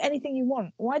literally anything you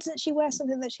want. Why doesn't she wear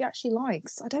something that she actually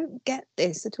likes? I don't get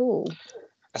this at all.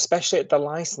 Especially at the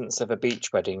license of a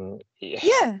beach wedding.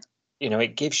 Yeah. You know,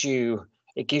 it gives you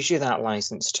that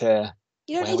license to.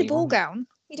 You don't wear need a what you ball want. gown.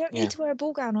 You don't Yeah. need to wear a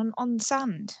ball gown on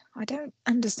sand. I don't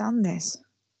understand this.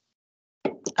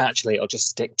 Actually, it'll just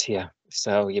stick to you.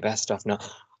 So you're best off not.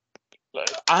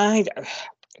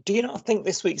 Do you not think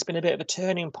this week's been a bit of a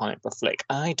turning point for Flick?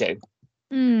 I do.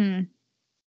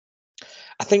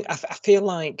 I think I feel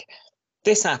like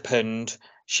this happened.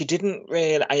 She didn't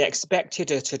really. I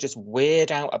expected her to just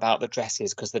weird out about the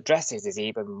dresses because the dresses is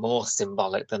even more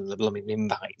symbolic than the blooming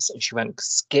invites, and she went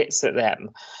skits at them.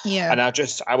 Yeah. And I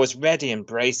was ready and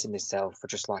bracing myself for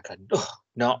just like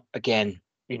not again.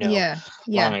 You know, Yeah.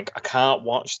 like I can't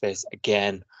watch this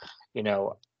again. You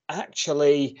know,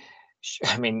 actually,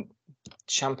 I mean,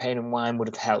 champagne and wine would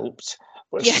have helped,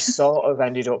 but Yeah. she sort of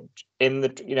ended up in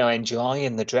the,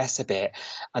 enjoying the dress a bit.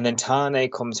 And then Tane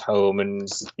comes home and,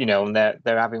 and they're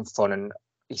having fun, and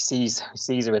he sees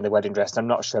her in the wedding dress. I'm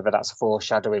not sure if that's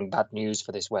foreshadowing bad news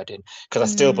for this wedding, because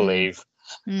I still believe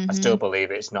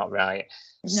it's not right.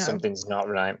 No. Something's not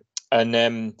right.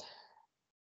 And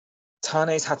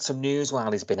Tane's had some news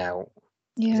while he's been out.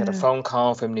 He's had a phone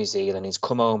call from New Zealand. He's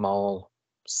come home all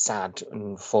sad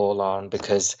and forlorn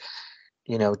because,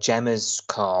 Gemma's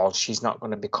called. She's not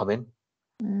going to be coming.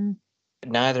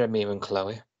 Neither are Mia and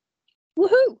Chloe.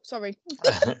 Woohoo! Sorry.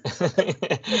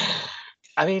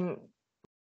 I mean,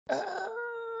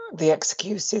 the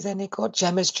excuse is any good?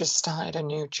 Gemma's just started a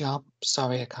new job.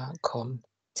 Sorry, I can't come.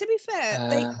 To be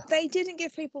fair, they didn't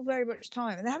give people very much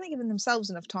time, and they haven't given themselves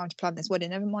enough time to plan this wedding,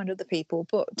 never mind other people.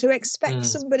 But to expect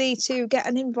somebody to get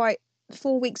an invite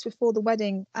 4 weeks before the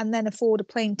wedding and then afford a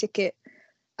plane ticket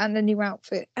and a new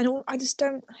outfit, and all, I just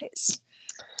don't. It's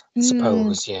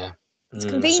suppose, yeah. It's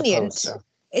convenient. So.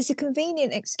 It's a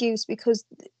convenient excuse because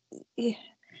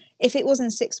if it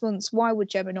wasn't 6 months, why would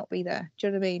Gemma not be there? Do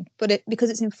you know what I mean? But because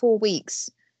it's in 4 weeks,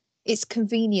 it's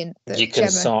convenient that you can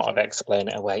Gemma... sort of explain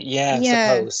it away. Yeah,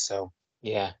 I suppose so.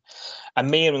 Yeah,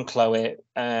 and Mia and Chloe,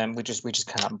 we just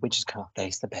can't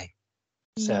face the bay.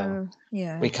 So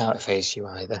we can't face you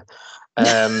either.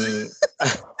 And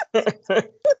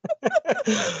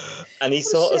he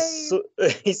sort of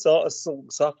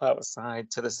sulks off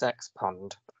outside to the sex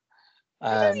pond.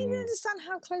 I don't even understand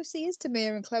how close he is to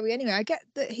Mia and Chloe anyway. I get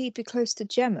that he'd be close to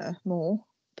Gemma more,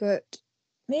 but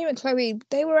Mia and Chloe,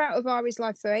 they were out of Ari's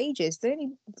life for ages. They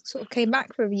only sort of came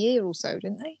back for a year or so,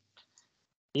 didn't they?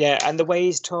 Yeah, and the way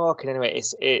he's talking anyway,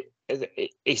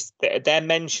 they're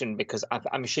mentioned because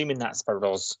I'm assuming that's for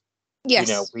us.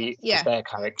 Yes. Because their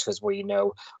characters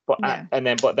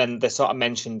but then they're sort of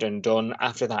mentioned and done.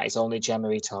 After that, it's only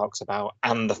Gemma he talks about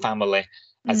and the family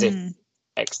as if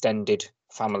extended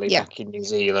family back in New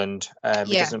Zealand.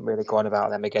 He doesn't really go on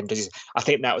about them again. I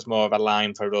think that was more of a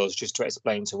line for us just to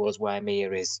explain to us where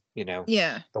Mia is.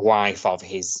 The wife of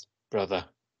his brother.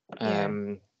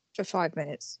 For 5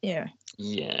 minutes. Yeah,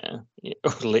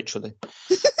 literally.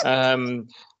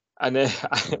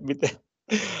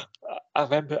 I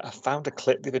remember I found a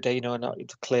clip the other day, not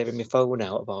clearing my phone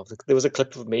out of. There was a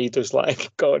clip of me just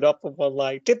like going up and one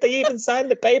like, did they even sign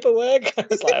the paperwork? I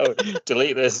was like, oh,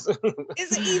 delete this.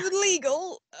 Is it even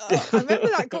legal? I remember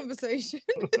that conversation.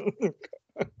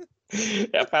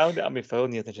 I found it on my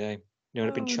phone the other day.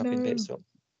 I've been chopping bits up.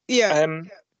 Yeah.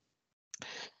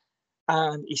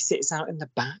 And he sits out in the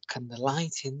back and the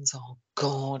lighting's all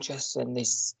gorgeous and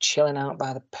he's chilling out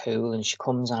by the pool and she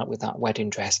comes out with that wedding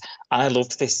dress. I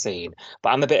loved this scene, but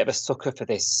I'm a bit of a sucker for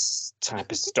this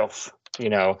type of stuff,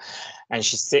 and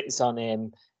she sits on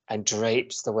him and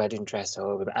drapes the wedding dress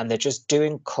over him and they're just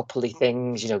doing coupley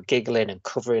things, giggling and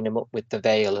covering him up with the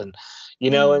veil and,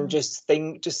 and just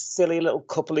silly little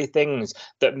coupley things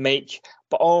that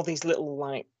but all these little,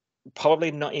 like,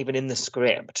 probably not even in the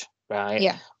script, right?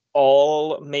 Yeah.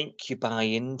 All make you buy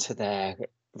into their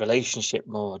relationship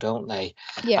more, don't they?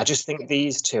 Yeah. I just think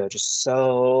these two are just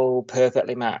so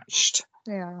perfectly matched.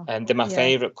 Yeah. And they're my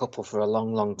favourite couple for a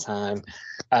long, long time.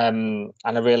 And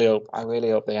I really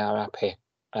hope they are happy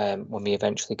when we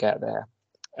eventually get there.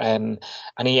 And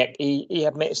he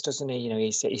admits, doesn't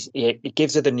he? He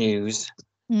gives her the news,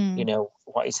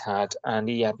 what he's had, and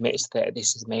he admits that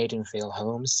this has made him feel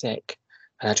homesick.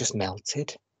 And I just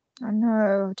melted. I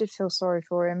know. I did feel sorry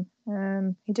for him.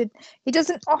 He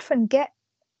doesn't often get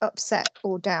upset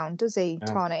or down, does he,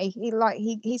 Tane?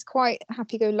 He's quite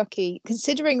happy-go-lucky,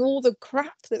 considering all the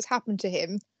crap that's happened to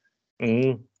him.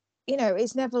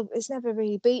 It's never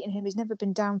really beaten him. He's never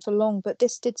been down for long. But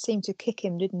this did seem to kick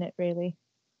him, didn't it? Really.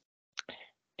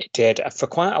 It did for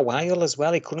quite a while as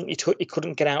well. He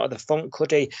couldn't get out of the funk,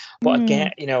 could he? But again,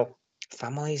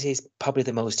 families is probably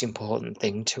the most important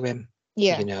thing to him.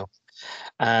 Yeah. You know,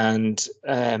 and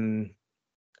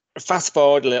fast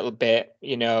forward a little bit,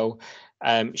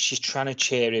 she's trying to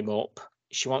cheer him up.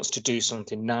 She wants to do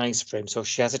something nice for him, so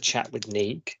she has a chat with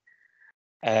Neek.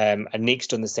 And Neek's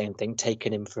done the same thing,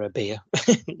 taking him for a beer.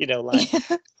 Like,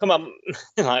 come on,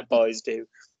 like boys do.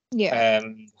 Yeah.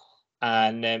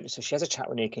 So she has a chat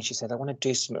with Neek, and she said, I want to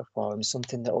do something for him,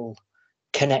 something that will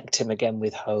connect him again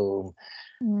with home.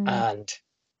 And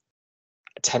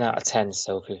 10 out of 10,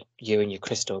 Sophie, you and your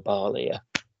crystal ball here.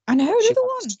 I know, She another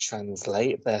wants one. to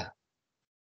translate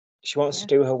she wants to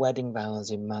do her wedding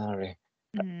vows in Mari.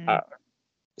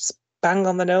 It's bang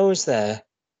on the nose there.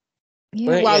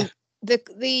 Yeah, well,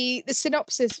 the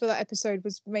synopsis for that episode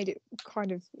made it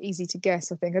kind of easy to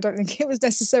guess, I think. I don't think it was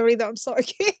necessary that I'm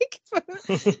psychic.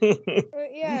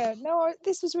 But yeah, no,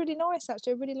 this was really nice,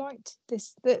 actually. I really liked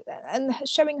this. And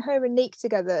showing her and Neek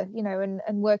together,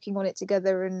 and working on it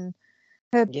together, and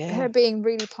her being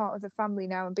really part of the family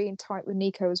now and being tight with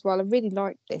Nico as well. I really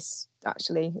liked this,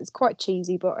 actually. It's quite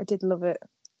cheesy, but I did love it.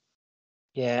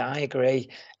 Yeah, I agree.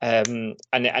 And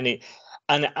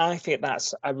I think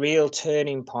that's a real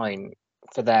turning point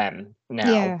for them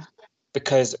now,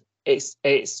 because it's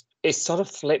sort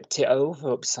of flipped it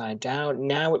over upside down.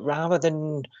 Now, rather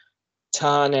than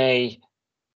Tane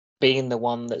being the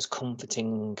one that's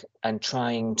comforting and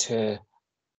trying to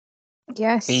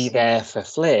be there for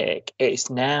Flick, it's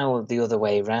now the other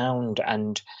way around,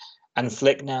 and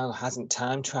Flick now hasn't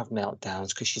time to have meltdowns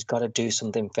because she's got to do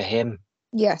something for him.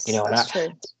 Yes, that's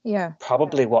true. Yeah,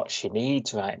 probably what she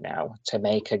needs right now to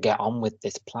make her get on with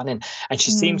this planning. And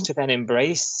she seems to then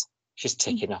embrace. She's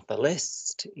ticking off the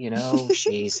list.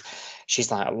 She's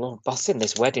like, I love bossing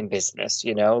this wedding business.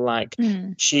 Like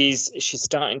she's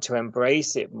starting to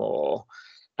embrace it more.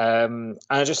 And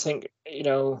I just think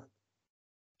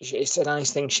it's a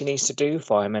nice thing she needs to do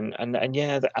for him. And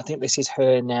yeah, I think this is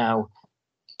her now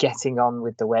getting on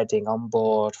with the wedding, on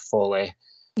board fully.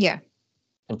 Yeah.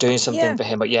 And doing something for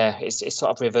him, but yeah, it's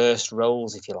sort of reversed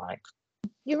roles, if you like.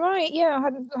 You're right. Yeah, I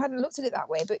hadn't looked at it that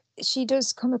way, but she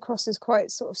does come across as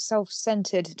quite sort of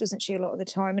self-centered, doesn't she? A lot of the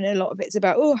time, and a lot of it's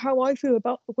about how I feel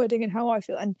about the wedding and how I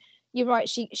feel. And you're right.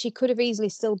 She could have easily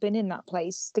still been in that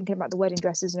place thinking about the wedding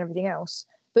dresses and everything else,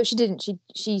 but she didn't.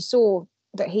 She saw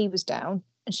that he was down,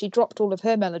 and she dropped all of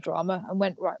her melodrama and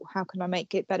went, right, how can I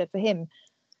make it better for him?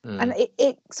 And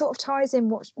it sort of ties in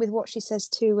with what she says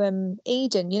to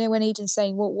Eden. When Eden's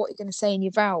saying, well, what are you going to say in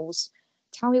your vows?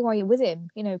 Tell me why you're with him.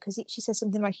 Because she says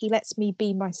something like, he lets me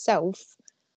be myself,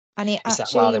 and he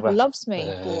actually loves me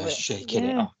for it. Shaking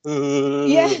it off.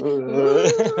 Yeah.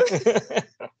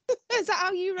 Is that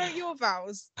how you wrote your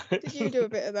vows? Did you do a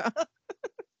bit of that?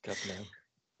 God,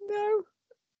 no.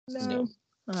 No.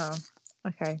 Oh,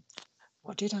 okay.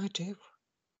 What did I do?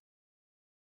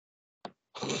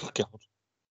 Oh, God.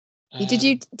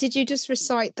 Did you just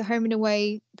recite the Home and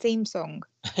Away theme song?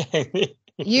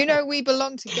 We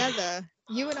belong together.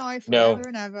 You and I forever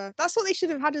and ever. That's what they should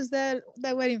have had as their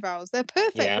wedding vows. They're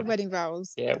perfect for wedding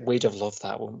vows. Yeah, we'd have loved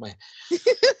that, wouldn't we?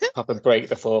 Proper break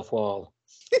the fourth wall.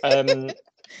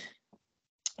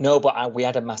 No, but we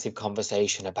had a massive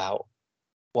conversation about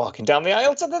walking down the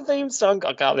aisle to the theme song.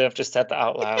 I can't believe I've just said that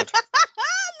out loud.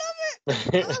 I love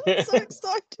it. I'm so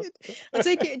excited. I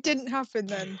take it didn't happen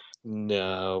then.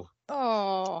 No.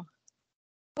 Oh.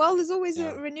 Well, there's always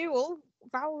a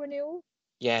vow renewal.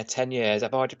 Yeah, 10 years.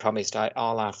 I've already promised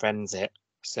all our friends it.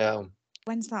 So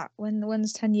when's that?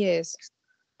 When's 10 years?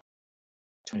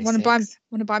 26.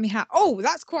 Want to buy me hat? Oh,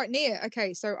 that's quite near.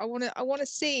 Okay, so I want to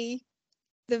see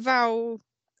the vow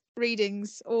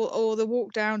readings or the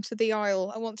walk down to the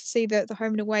aisle. I want to see the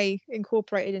Home and Away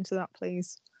incorporated into that,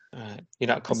 please. You're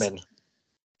not coming.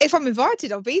 If I'm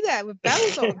invited, I'll be there with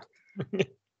bells on.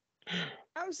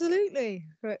 Absolutely,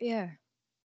 but yeah.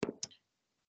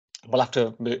 We'll have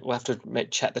to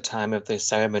check the time of the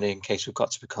ceremony in case we've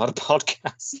got to record a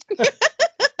podcast.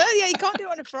 Yeah, you can't do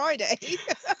it on a Friday.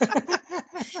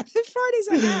 Fridays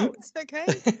are out, okay?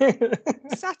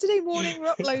 Saturday morning, we're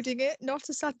uploading it, not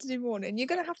a Saturday morning. You're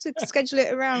going to have to schedule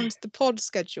it around the pod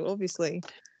schedule, obviously.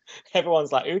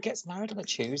 Everyone's like, who gets married on a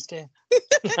Tuesday?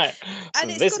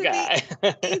 And it's got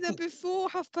to be either before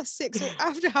 6:30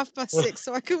 or after 6:30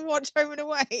 so I can watch Home and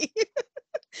Away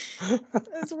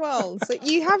as well. So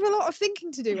you have a lot of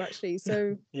thinking to do, actually.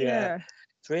 So yeah.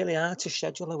 It's really hard to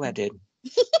schedule a wedding.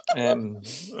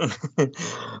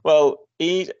 Well,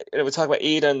 we're talking about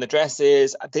Eden, the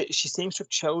dresses. She seems to have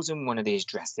chosen one of these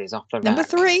dresses off the rack. Number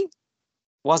 3.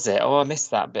 Was it? Oh, I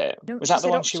missed that bit. No, was that the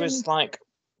one she was like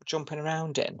jumping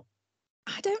around in?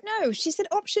 I don't know. She said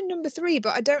option number 3,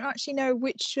 but I don't actually know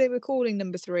which they were calling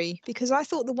number 3 because I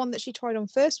thought the one that she tried on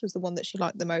first was the one that she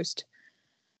liked the most.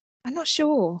 I'm not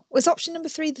sure. Was option number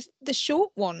 3 the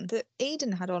short one that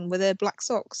Eden had on with her black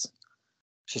socks?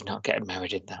 She's not getting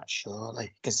married in that, surely.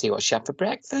 You can see what she had for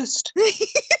breakfast.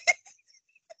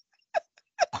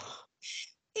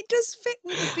 It does fit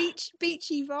with the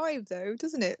beachy vibe, though,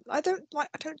 doesn't it? I don't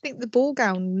think the ball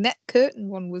gown net curtain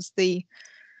one was the.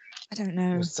 I don't It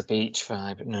know. was the beach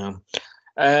vibe, no.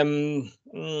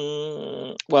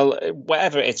 Well,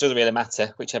 whatever it is, doesn't really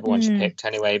matter, whichever one she picked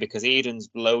anyway, because Eden's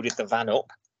loaded the van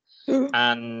up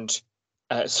and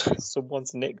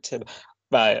someone's nicked him.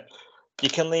 Right, you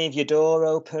can leave your door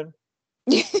open,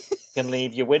 you can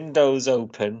leave your windows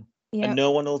open, and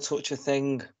no one will touch a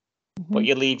thing. But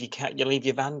you leave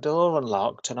your van door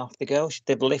unlocked, and off they go.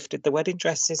 They've lifted the wedding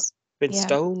dresses. Been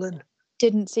stolen.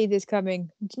 Didn't see this coming.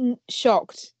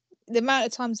 Shocked. The amount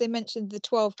of times they mentioned the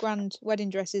 12 grand wedding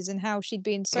dresses and how she'd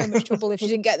be in so much trouble if she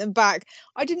didn't get them back.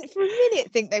 I didn't for a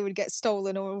minute think they would get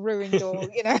stolen or ruined or,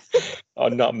 or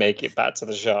not make it back to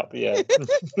the shop, yeah.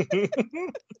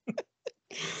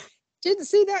 Didn't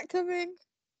see that coming.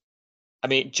 I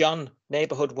mean, John,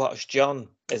 Neighbourhood Watch John,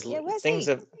 is things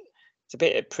are... It's a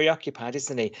bit preoccupied,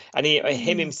 isn't he? And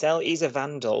him himself, he's a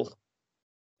vandal.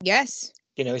 Yes.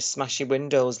 He's smashing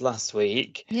windows last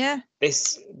week. Yeah.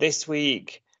 This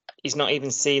week, he's not even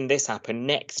seen this happen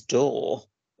next door.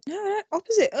 No,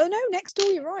 opposite. Oh, no, next door,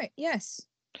 you're right. Yes.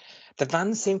 The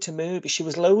van seemed to move. She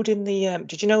was loading the...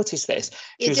 did you notice this?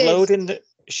 She was did. loading the...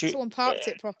 Someone parked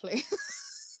it properly.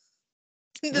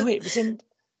 No, it was in...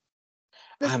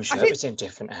 I'm sure it was in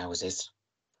different houses.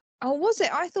 Oh, was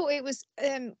it? I thought it was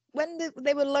when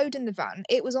they were loading the van,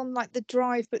 it was on like the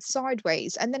drive but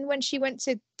sideways. And then when she went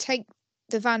to take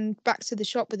the van back to the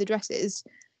shop with the dresses,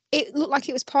 it looked like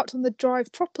it was parked on the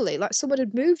drive properly, like someone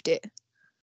had moved it.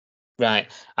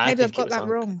 Right. Maybe I've got that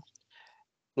wrong.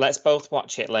 Let's both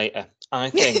watch it later. I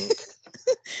think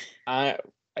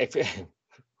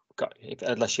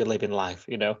unless you're living life,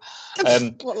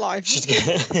 What life?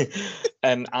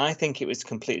 I think it was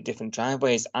completely different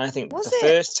driveways. I think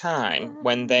first time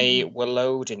when they were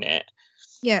loading it,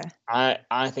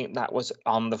 I think that was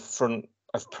on the front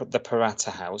of the Parata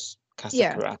house, Casa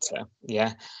Parata,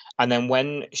 and then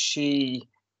when she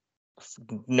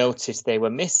noticed they were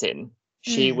missing,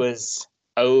 she was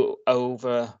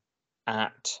over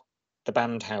at the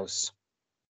band house.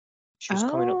 She was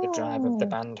coming up the drive of the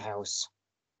band house.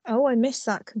 Oh, I missed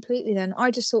that completely then. I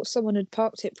just thought someone had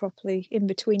parked it properly in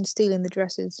between stealing the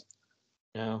dresses.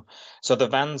 No. So the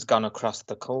van's gone across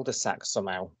the cul-de-sac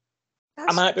somehow.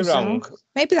 That's I might be bizarre. wrong.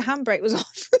 Maybe the handbrake was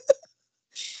off.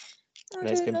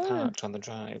 It's been parked on the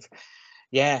drive.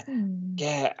 Yeah.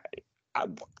 Yeah.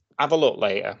 Have a look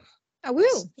later. I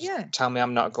will, yeah. Tell me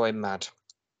I'm not going mad.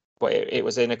 But it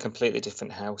was in a completely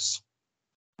different house.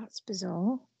 That's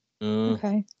bizarre.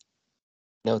 Okay.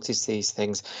 Notice these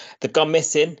things. They've gone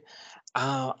missing.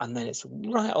 And then it's a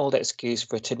right old excuse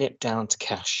for her to nip down to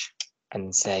Cash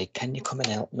and say, can you come and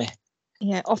help me?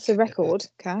 Yeah, off the record,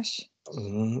 Cash.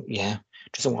 Yeah.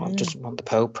 Doesn't want the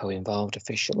Popo involved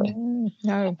officially.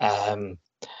 No. And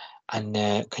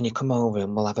can you come over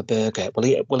and we'll have a burger?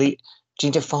 We'll eat. Do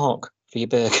you need a fork for your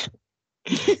burger?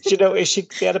 She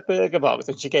had a burger box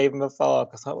and she gave him a fork.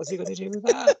 I thought, what's he going to do with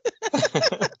that?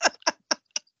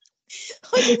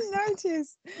 I didn't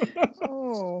notice.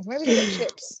 Oh, maybe they get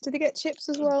chips. Did they get chips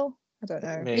as well? I don't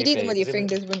know. Maybe. You'd eat them with your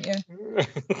fingers, wouldn't you?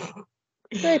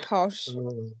 Very posh.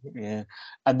 Yeah.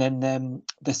 And then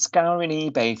they're scouring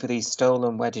eBay for these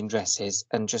stolen wedding dresses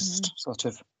and just sort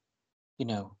of,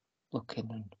 looking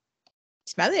and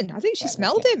smelling. I think she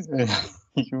smelled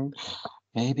him.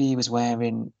 Maybe he was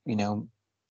wearing, 1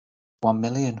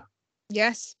 million.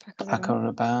 Yes,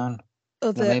 Paco Rabanne.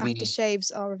 Other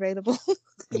aftershaves are available.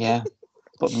 Yeah,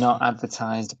 but not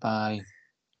advertised by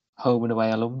Home and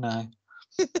Away alumni.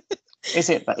 Is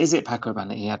it Paco Rabanne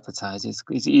that he advertises?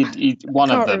 Is he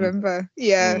one of them? Can't remember.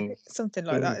 Yeah, something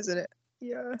like that, isn't it?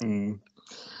 Yeah.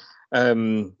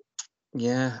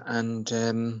 Yeah, and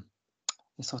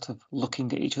they're sort of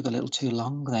looking at each other a little too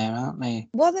long there, aren't they?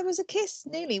 Well, there was a kiss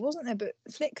nearly, wasn't there? But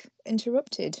Flick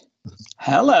interrupted.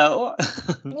 Hello.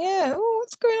 Yeah. Oh,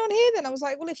 what's going on here then? I was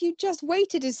like, well, if you just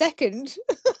waited a second,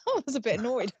 I was a bit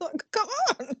annoyed. Like, come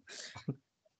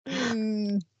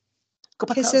on. Go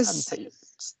back outside and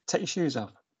take your shoes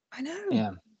off. I know.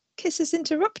 Yeah. Kisses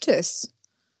interrupt us.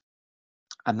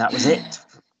 And that was it.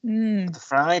 For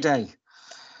Friday.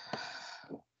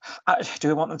 Do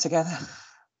we want them together?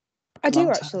 I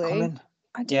do actually.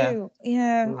 I do.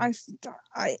 Yeah.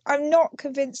 I'm not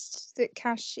convinced that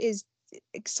Cash is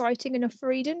exciting enough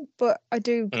for Eden, but I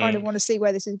do kind of want to see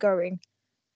where this is going.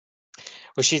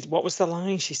 Well, what was the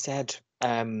line she said?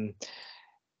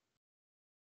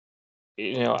 You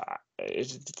know,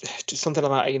 something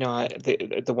about, you know,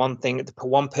 the one thing, the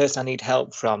one person I need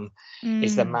help from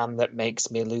is the man that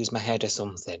makes me lose my head or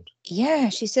something. Yeah,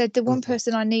 she said the one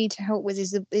person I need to help with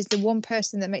is the one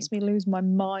person that makes me lose my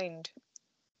mind.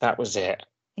 That was it.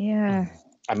 Yeah.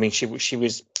 I mean, she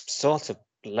was sort of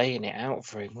laying it out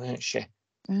for him, weren't she?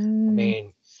 I Mm.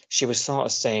 mean, she was sort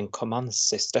of saying, "Come on,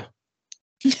 sister."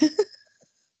 You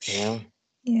know.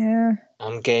 Yeah.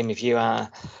 I'm game if you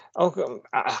are. Oh,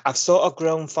 I've sort of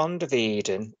grown fond of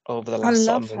Eden over the last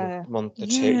love sort of her. month or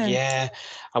two. Yeah,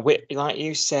 like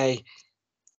you say,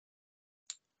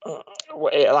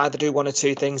 it'll either do one or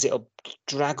two things. It'll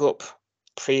drag up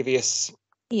previous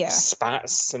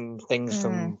spats and things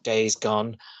from days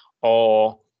gone,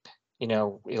 or, you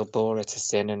know, he'll bore her to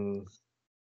sin. And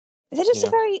they're just a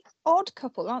very odd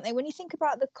couple, aren't they? When you think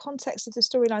about the context of the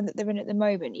storyline that they're in at the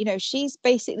moment, you know, she's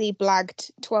basically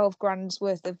blagged 12 grand's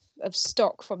worth of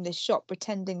stock from this shop,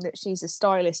 pretending that she's a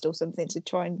stylist or something to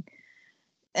try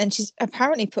and she's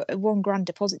apparently put a £1 grand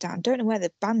deposit down. Don't know where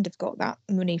the band have got that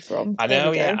money from. I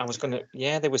know, yeah. I was gonna,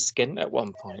 they were skint at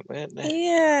one point, weren't they?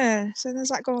 Yeah. So there's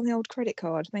that go on the old credit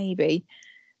card, maybe.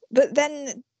 But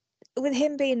then with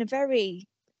him being a very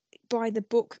by the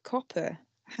book copper,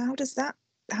 how does that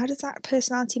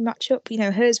personality match up? You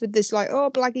know, hers with this like, oh,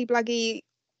 blaggy,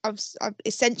 I've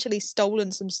essentially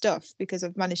stolen some stuff because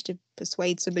I've managed to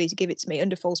persuade somebody to give it to me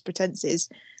under false pretenses,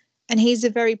 and he's a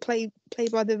very play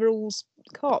by the rules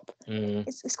cop.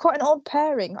 It's quite an odd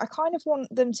pairing. I kind of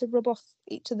want them to rub off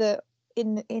each other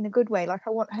in a good way. Like, I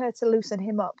want her to loosen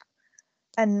him up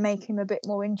and make him a bit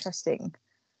more interesting,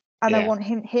 and I want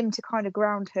him to kind of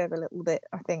ground her a little bit,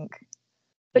 I think,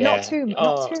 but not too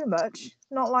much.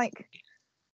 Not like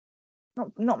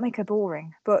not make her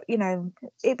boring, but, you know,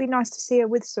 it'd be nice to see her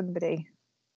with somebody.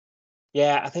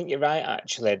 Yeah, I think you're right,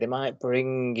 actually. They might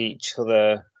bring each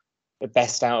other, the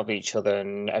best out of each other,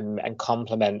 and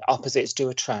complement. Opposites do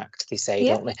attract, they say,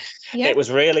 don't they? Yeah. It was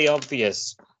really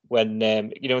obvious when,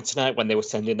 you know, tonight when they were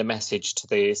sending the message to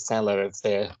the seller of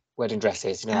the wedding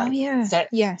dresses, you know,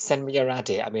 send me your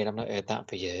addy. I mean, I've not heard that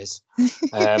for years.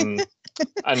 And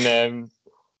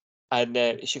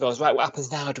she goes, right, what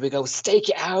happens now? Do we go stake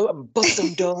it out and bust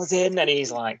some doors in? And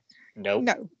he's like, no,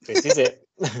 this is it.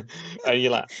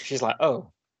 And she's like,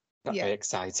 oh, that's very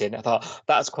exciting. I thought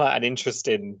that's quite an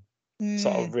interesting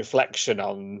sort of reflection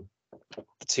on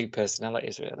the two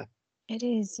personalities, really. It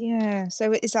is, yeah.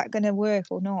 So is that going to work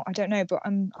or not? I don't know, but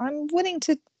I'm willing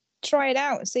to try it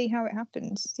out and see how it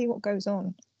happens, see what goes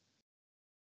on.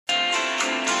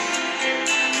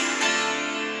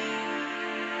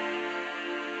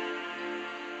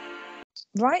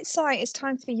 Right, Si, it's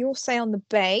time for your say on the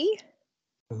Bay.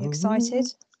 You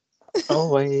excited?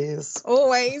 Always.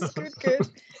 Always. Good.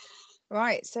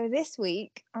 Right, so this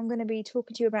week I'm going to be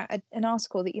talking to you about an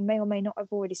article that you may or may not have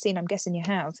already seen. I'm guessing you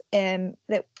have.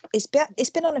 That it's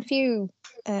been on a few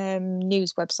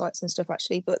news websites and stuff,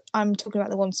 actually, but I'm talking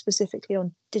about the one specifically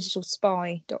on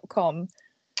digitalspy.com.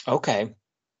 Okay.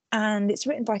 And it's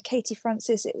written by Katie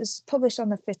Francis. It was published on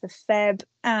the 5th of Feb,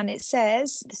 and it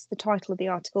says, this is the title of the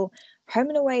article, Home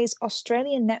and Away's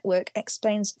Australian network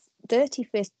explains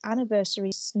 35th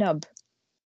anniversary snub.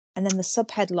 And then the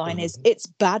subheadline is, it's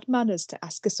bad manners to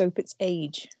ask a soap its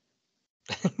age.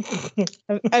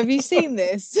 Have you seen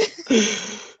this?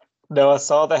 No, I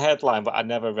saw the headline, but I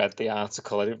never read the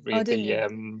article. I didn't read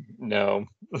no.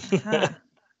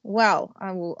 Well,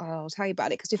 I'll tell you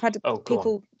about it, because we've had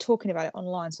people talking about it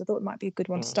online, so I thought it might be a good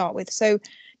one to start with. So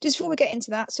just before we get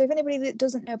into that, so if anybody that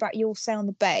doesn't know about Your Say on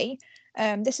the Bay,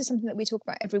 this is something that we talk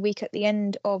about every week at the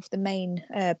end of the main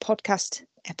podcast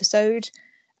episode,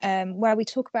 where we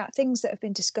talk about things that have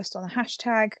been discussed on a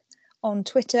hashtag, on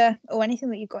Twitter, or anything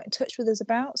that you've got in touch with us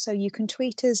about. So you can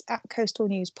tweet us at Coastal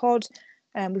News Pod.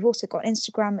 We've also got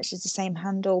Instagram, which is the same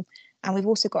handle. And we've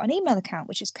also got an email account,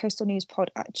 which is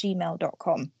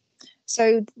coastalnewspod@gmail.com.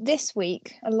 So this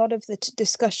week, a lot of the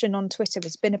discussion on Twitter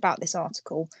has been about this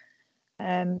article.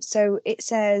 So it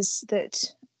says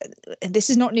that, and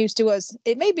this is not news to us,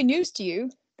 it may be news to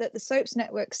you, that the soaps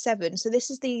network 7, so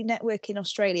this is the network in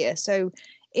Australia. So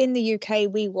in the UK,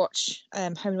 we watch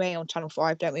Home and Away on Channel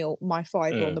 5, don't we? Or My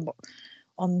 5 or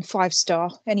on 5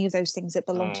 Star, any of those things that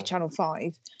belong to Channel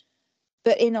 5.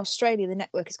 But in Australia, the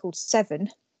network is called 7,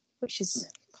 which is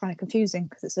kind of confusing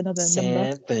because it's another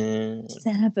number.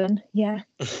 7, yeah.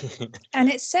 And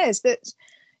it says that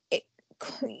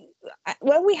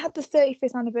when we had the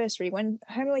 35th anniversary, when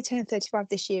Home and Away turned 35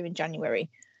 this year in January,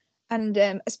 And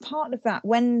as part of that,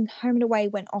 when Home and Away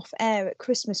went off air at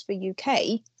Christmas for the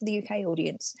UK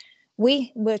audience,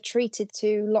 we were treated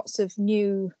to lots of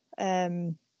new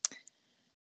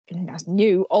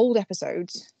old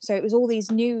episodes. So it was all these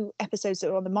new episodes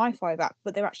that were on the My5 app,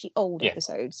 but they're actually old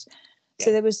episodes.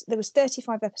 So there was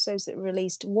 35 episodes that were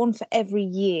released, one for every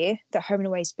year that Home and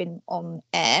Away's been on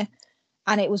air,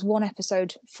 and it was one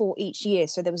episode for each year.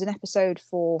 So there was an episode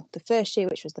for the first year,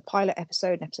 which was the pilot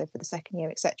episode, an episode for the second year,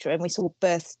 etc. And we saw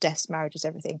births, deaths, marriages,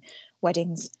 everything,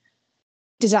 weddings,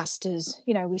 disasters,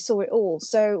 we saw it all.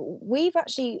 So we've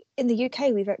actually, in the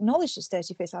UK, we've acknowledged its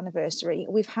 35th anniversary.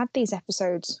 We've had these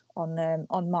episodes on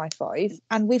My5,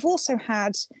 and we've also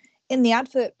had, in the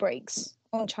advert breaks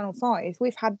on Channel 5,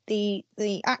 we've had the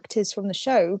actors from the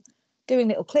show doing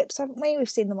little clips, haven't we? We've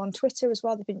seen them on Twitter as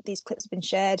well. These clips have been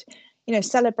shared,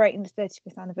 celebrating the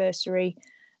 35th anniversary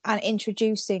and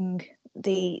introducing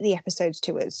the episodes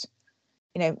to us.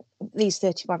 These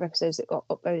 35 episodes that got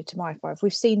uploaded to My5.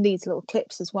 We've seen these little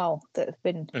clips as well that have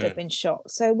been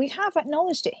shot. So we have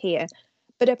acknowledged it here.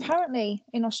 But apparently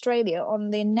in Australia,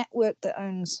 on the network that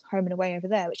owns Home and Away over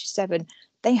there, which is Seven,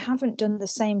 they haven't done the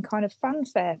same kind of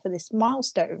fanfare for this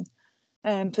milestone,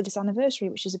 for this anniversary,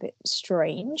 which is a bit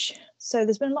strange. So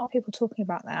there's been a lot of people talking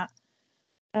about that.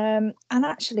 And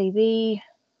actually,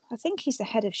 I think he's the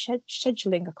head of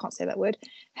scheduling. I can't say that word.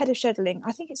 Head of scheduling.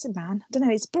 I think it's a man. I don't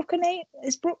know. Is Brooke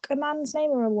a man's name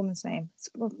or a woman's name? It's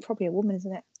probably a woman,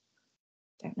 isn't it?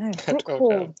 Don't know. Brooke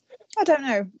Hall. I don't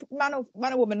know. Man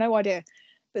or woman, no idea.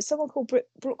 But someone called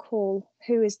Brooke Hall,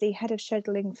 who is the head of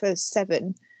scheduling for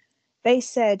Seven, they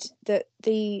said that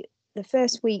the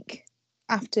first week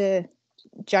after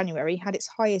January had its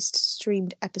highest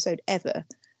streamed episode ever,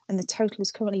 and the total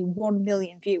is currently 1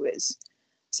 million viewers.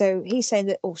 So he's saying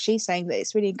that, or she's saying that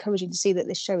it's really encouraging to see that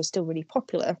this show is still really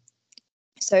popular.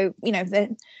 So, they're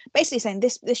basically saying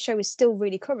this show is still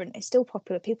really current. It's still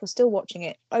popular. People are still watching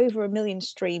it. Over 1 million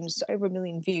streams, over 1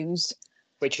 million views.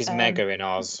 Which is mega in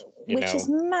Oz. Which is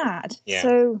mad. Yeah.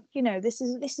 So, this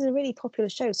is a really popular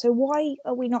show. So why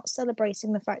are we not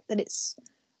celebrating the fact that it's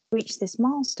reached this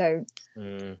milestone?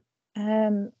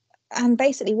 And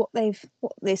basically what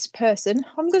this person,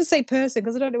 I'm going to say person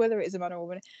because I don't know whether it is a man or a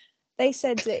woman, they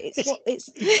said that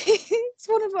it's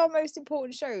one of our most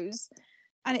important shows,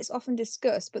 and it's often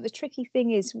discussed. But the tricky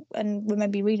thing is, and we may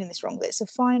be reading this wrong, that it's a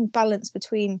fine balance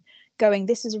between going,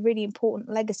 this is a really important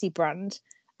legacy brand,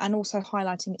 and also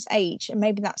highlighting its age. And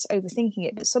maybe that's overthinking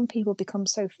it, but some people become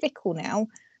so fickle now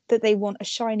that they want a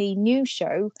shiny new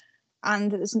show,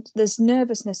 and there's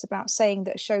nervousness about saying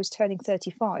that a show's turning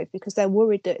 35 because they're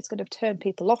worried that it's going to turn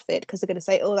people off it, because they're going to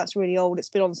say, oh, that's really old, it's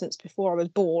been on since before I was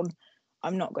born,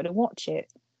 I'm not going to watch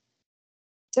it.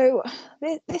 So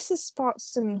this has sparked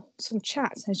some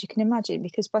chats, as you can imagine,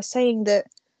 because by saying that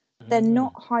they're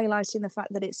not highlighting the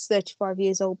fact that it's 35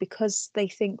 years old because they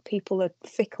think people are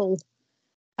fickle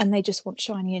and they just want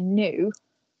shiny and new,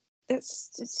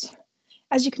 it's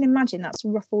as you can imagine, that's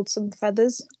ruffled some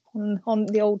feathers on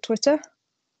the old Twitter.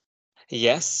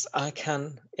 Yes, I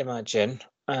can imagine.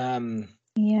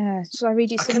 Yeah, shall I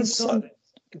read you some?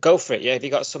 Go for it. Yeah, have you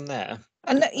got some there?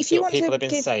 And if you want people to have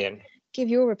been saying, give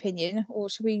your opinion, or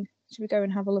should we go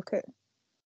and have a look at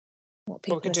what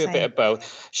people we can are do saying? a bit of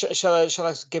both. Shall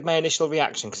I give my initial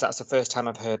reaction, because that's the first time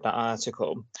I've heard that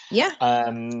article? Yeah.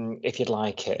 If you'd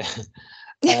like it.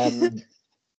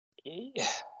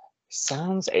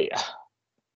 Sounds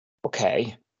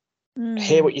okay.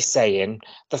 Hear what you're saying.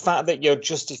 The fact that you're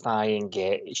justifying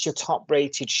it, it's your top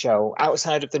rated show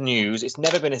outside of the news. It's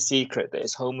never been a secret that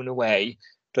it's Home and Away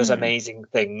does amazing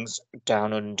things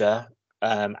down under.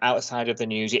 Outside of the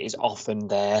news, it is often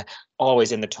there,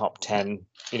 always in the top 10,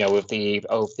 of the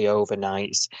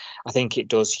overnights. I think it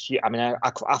does. I mean,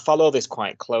 I follow this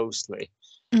quite closely,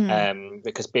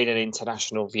 because being an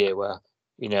international viewer,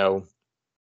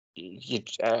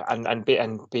 and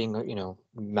being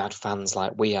mad fans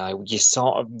like we are, you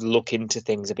sort of look into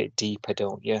things a bit deeper,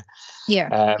 don't you?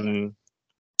 Yeah.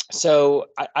 So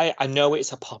I know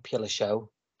it's a popular show,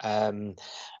 and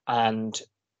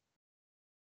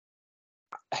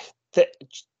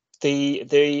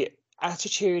the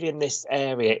attitude in this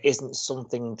area isn't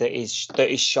something that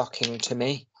is shocking to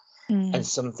me, and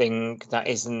something that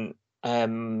isn't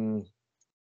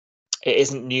it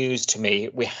isn't news to me.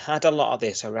 We had a lot of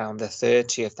this around the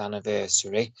 30th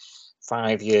anniversary,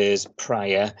 5 years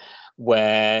prior,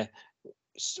 where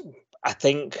I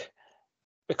think,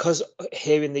 because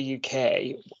here in the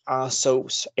UK, our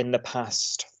soaps in the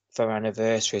past for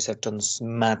anniversaries have done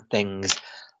mad things,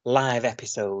 live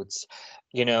episodes,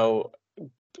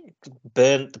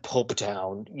 burnt the pub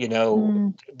down,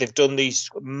 they've done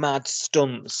these mad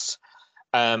stunts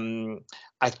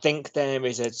I think there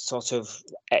is a sort of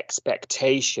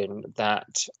expectation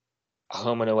that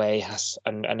Home and Away has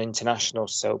and international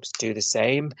soaps do the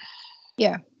same.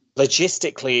 Yeah.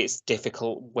 Logistically, it's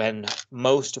difficult when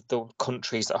most of the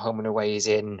countries that Home and Away is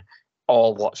in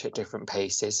all watch at different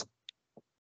paces.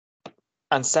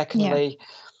 And secondly,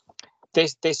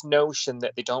 this notion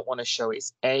that they don't want to show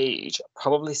its age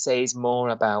probably says more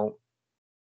about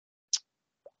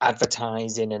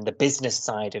advertising and the business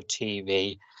side of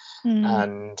TV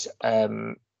and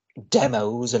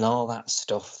demos and all that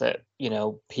stuff that, you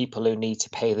know, people who need to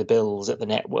pay the bills at the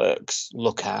networks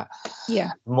look at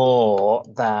more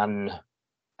than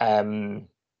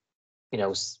you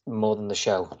know, more than the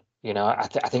show. You know, I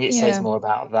think it says more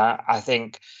about that. I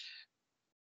think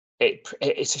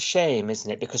it's a shame,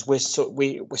 isn't it? Because we're so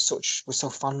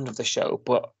fond of the show,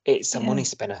 but it's a money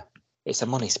spinner. It's a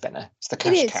money spinner. It's the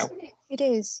cash cow. It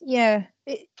is. Yeah.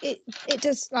 It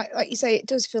does, like you say, it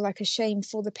does feel like a shame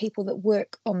for the people that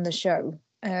work on the show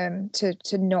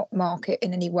to not market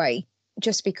in any way,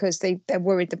 just because they're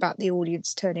worried about the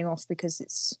audience turning off because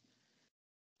it's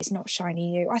not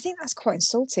shiny new. I think that's quite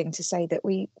insulting to say that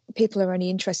people are only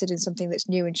interested in something that's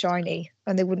new and shiny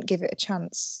and they wouldn't give it a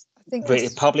chance. I think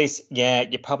it probably, you're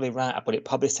probably right, but it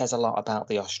probably says a lot about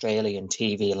the Australian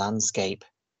TV landscape.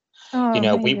 You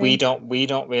know, we don't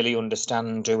really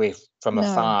understand, do we, from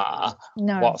afar,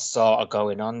 what's sort of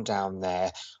going on down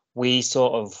there. We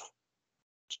sort of,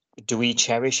 do we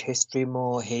cherish history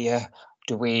more here?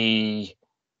 Do we,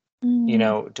 you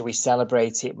know, do we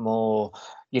celebrate it more?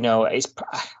 You know,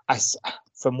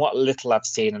 from what little I've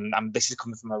seen, and this is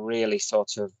coming from a really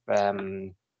sort of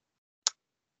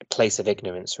place of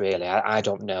ignorance, really. I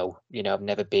don't know. You know, I've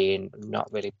never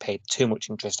not really paid too much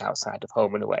interest outside of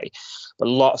Home and Away, but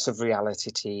lots of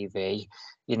reality TV.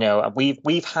 You know,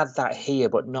 we've had that here,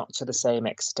 but not to the same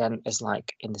extent as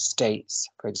like in the States,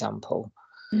 for example.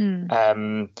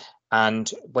 And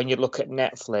when you look at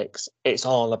Netflix, it's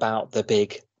all about the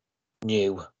big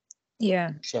new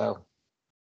show.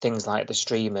 Things like the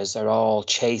streamers are all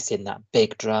chasing that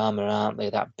big drama, aren't they?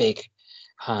 That big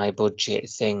high budget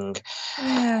thing.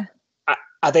 Yeah.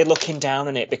 Are they looking down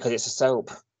on it because it's a soap?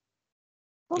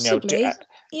 Possibly.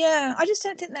 You know, I just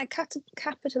don't think they're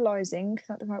capitalizing, is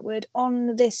that the right word,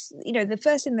 on this. You know, the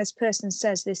first thing this person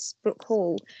says, this Brooke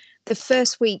Hall, the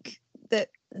first week that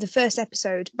the first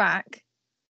episode back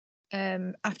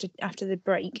after the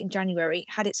break in January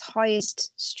had its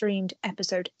highest streamed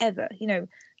episode ever. You know,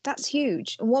 that's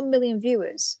huge. And 1 million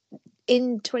viewers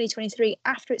in 2023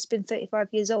 after it's been 35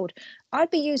 years old. I'd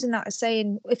be using that as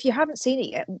saying, if you haven't seen it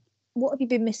yet, what have you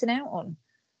been missing out on?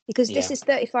 Because this is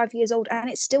 35 years old and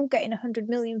it's still getting 100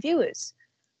 million viewers.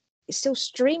 It's still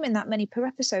streaming that many per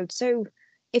episode. So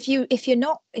if you're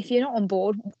not on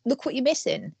board, look what you're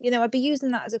missing. You know, I'd be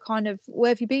using that as a kind of, where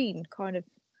have you been kind of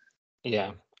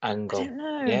angle. I don't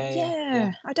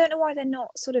know. I don't know why they're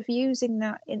not sort of using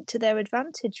that to their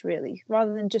advantage, really,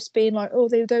 rather than just being like, oh,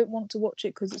 they don't want to watch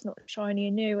it because it's not shiny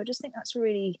and new. I just think that's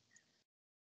really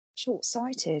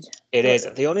short-sighted. It is.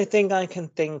 The only thing I can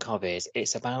think of is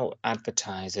it's about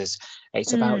advertisers.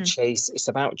 It's about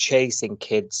chasing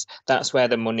kids. That's where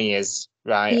the money is,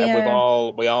 right?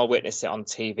 And we all witness it on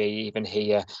TV, even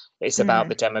here. It's about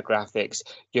the demographics.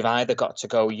 You've either got to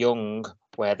go young,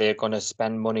 where they're going to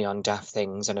spend money on daft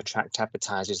things and attract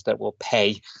advertisers that will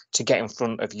pay to get in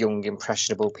front of young,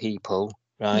 impressionable people,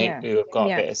 right? Who have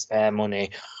got a bit of spare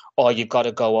money. Or you've got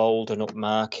to go old and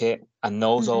upmarket, and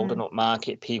those old and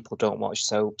upmarket people don't watch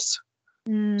soaps.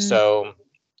 So,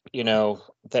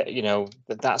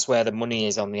 that's where the money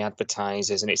is, on the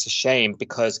advertisers, and it's a shame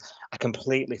because I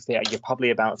completely feel you're probably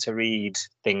about to read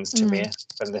things to me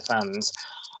from the fans,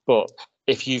 but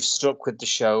if you've stuck with the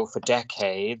show for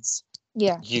decades,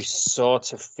 you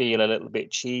sort of feel a little bit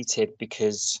cheated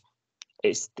because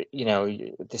it's you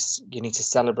need to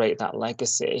celebrate that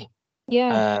legacy.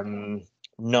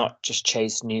 Not just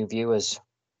chase new viewers.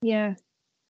 But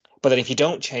then if you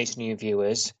don't chase new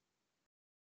viewers,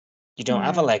 you don't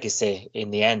have a legacy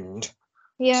in the end.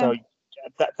 So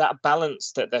that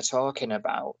balance that they're talking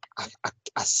about,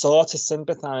 I sort of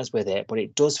sympathise with it, but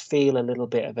it does feel a little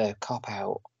bit of a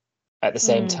cop-out at the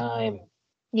same time.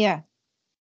 No,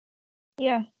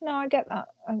 I get that.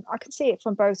 I can see it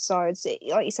from both sides.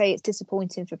 Like you say, it's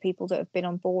disappointing for people that have been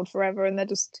on board forever, and they're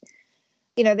just,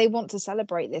 they want to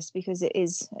celebrate this because it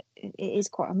is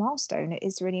quite a milestone. It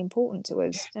is really important to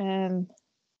us.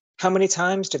 How many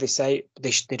times do they say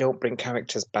they don't bring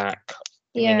characters back?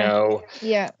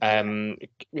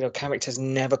 Characters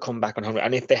never come back on home,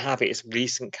 and if they have, it's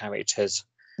recent characters.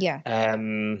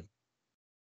 And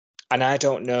I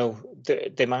don't know.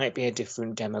 There might be a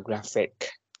different demographic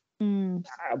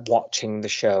watching the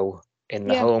show in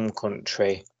the Yeah. home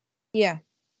country Yeah.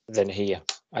 than here.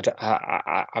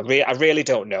 I really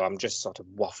don't know. I'm just sort of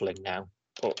waffling now.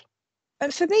 But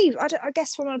And for me, I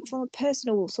guess from a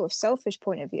personal sort of selfish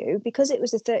point of view, because it was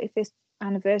the 35th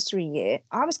anniversary year,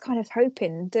 I was kind of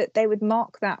hoping that they would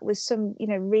mark that with some,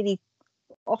 really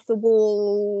off the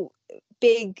wall,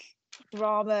 big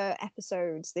drama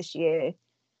episodes this year.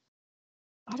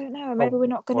 I don't know. Maybe we're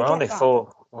not going to get that.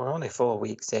 We're only 4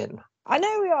 weeks in. I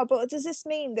know we are, but does this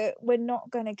mean that we're not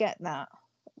going to get that?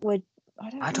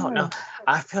 I don't know.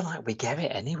 I feel like we get it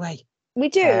anyway. We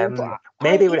do, but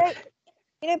maybe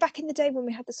back in the day when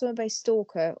we had the Summer-Based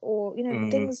Stalker, or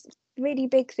things, really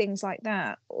big things like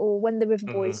that, or when the River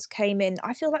Boys came in,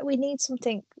 I feel like we need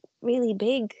something really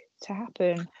big to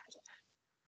happen.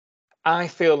 I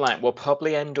feel like we'll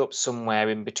probably end up somewhere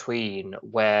in between,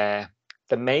 where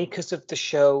the makers of the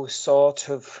show sort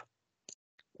of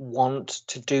want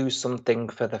to do something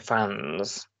for the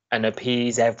fans and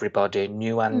appease everybody,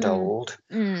 new and old,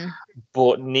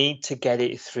 but need to get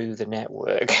it through the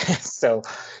network. So,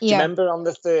 do you remember on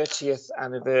the 30th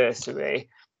anniversary,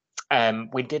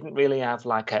 we didn't really have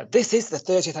this is the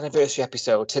 30th anniversary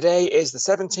episode. Today is the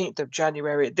 17th of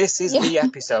January. This is the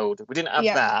episode. We didn't have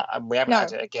that, and we haven't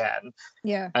had it again.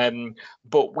 Yeah.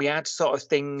 But we had sort of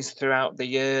things throughout the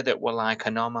year that were like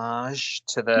an homage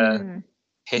to the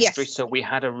history. So we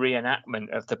had a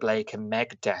reenactment of the Blake and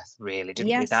Meg death, really,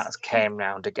 didn't we? That came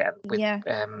round again with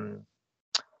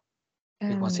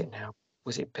who was it now?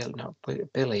 Was it Bill? No,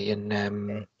 Billy and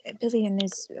Billy and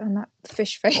that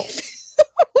fish face.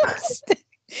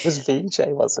 It was VJ,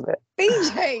 wasn't it?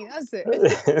 VJ, that's it.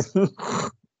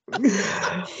 Can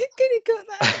you cut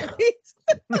that, please?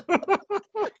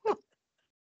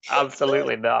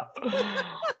 Absolutely not.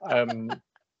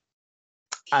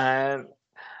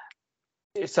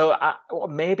 So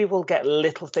maybe we'll get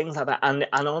little things like that, and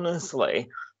honestly,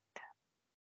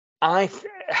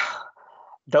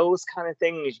 those kind of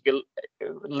things.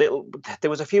 There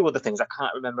was a few other things I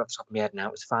can't remember off the top of my head now.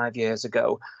 It was 5 years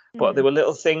ago, but there were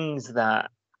little things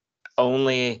that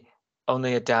only a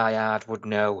diehard would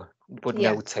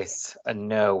notice and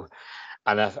know,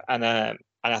 and I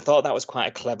thought that was quite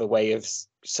a clever way of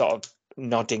sort of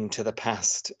nodding to the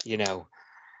past,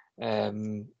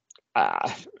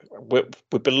 I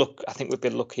think we'd be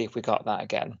lucky if we got that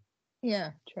again.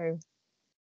 Yeah, true.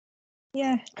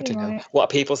 Yeah, I don't know. What are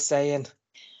people saying?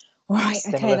 Right,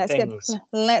 okay,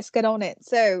 let's get on it.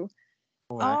 So,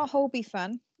 our Holby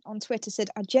fan on Twitter said,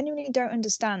 "I genuinely don't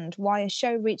understand why a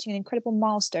show reaching an incredible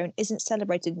milestone isn't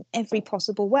celebrated in every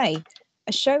possible way.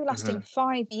 A show lasting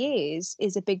 5 years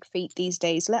is a big feat these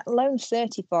days, let alone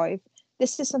 35.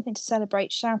 This is something to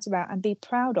celebrate, shout about, and be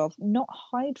proud of, not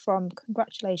hide from.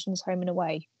 Congratulations, home and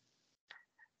away."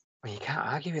 Well, you can't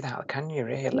argue with that, can you,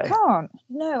 really? You can't,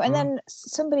 no. And then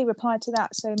somebody replied to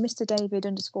that. So Mr. David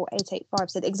 _885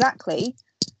 said, "Exactly.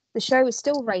 The show is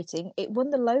still rating. It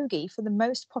won the Logie for the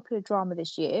most popular drama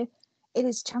this year. It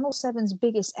is Channel 7's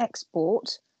biggest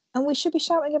export. And we should be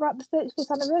shouting about the 35th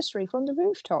anniversary from the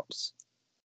rooftops."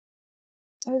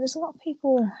 So there's a lot of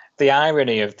people. The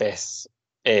irony of this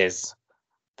is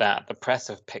that the press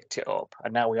have picked it up,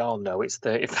 and now we all know it's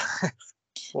 35.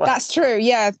 That's true,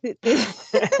 yeah.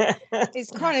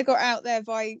 It's kind of got out there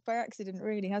by accident,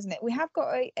 really, hasn't it? We have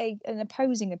got an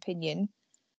opposing opinion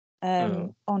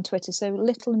on Twitter. So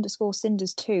little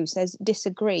 _cinders 2 says,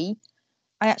 "Disagree.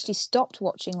 I actually stopped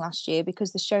watching last year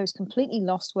because the show's completely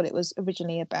lost what it was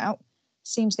originally about.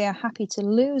 Seems they are happy to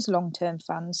lose long-term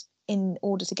fans in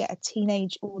order to get a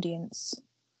teenage audience."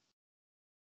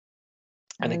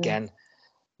 And again,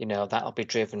 that'll be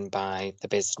driven by the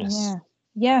business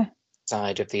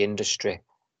side of the industry,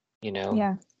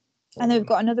 Yeah. And then we've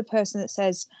got another person that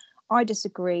says, "I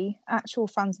disagree. Actual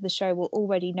fans of the show will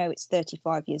already know it's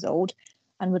 35 years old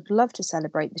and would love to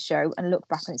celebrate the show and look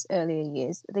back on its earlier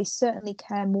years. They certainly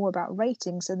care more about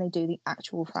ratings than they do the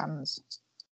actual fans."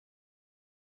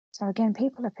 So again,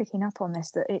 people are picking up on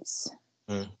this, that it's...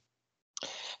 And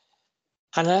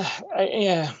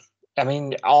yeah, I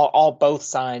mean, all both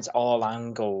sides, all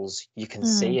angles, you can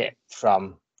see it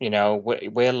from,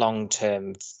 we're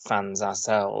long-term fans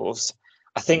ourselves.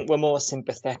 I think we're more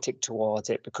sympathetic towards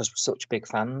it because we're such big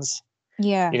fans.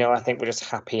 Yeah. I think we're just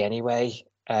happy anyway.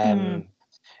 I'm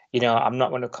not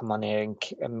going to come on here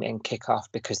and kick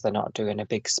off because they're not doing a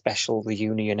big special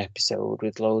reunion episode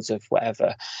with loads of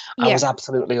whatever. Yeah. I was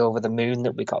absolutely over the moon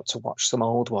that we got to watch some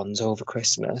old ones over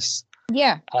Christmas.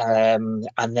 Yeah.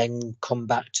 And then come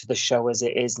back to the show as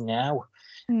it is now.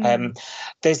 There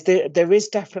is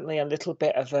definitely a little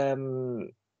bit of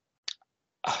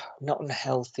not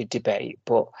unhealthy debate,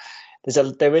 but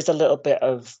there is a little bit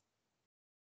of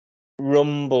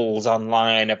rumbles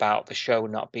online about the show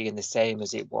not being the same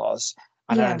as it was,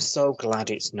 and Yeah. I'm so glad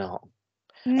it's not.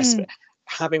 Mm.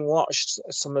 Having watched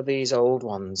some of these old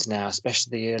ones now,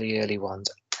 especially the early ones,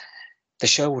 the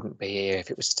show wouldn't be here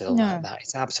if it was still No. like that.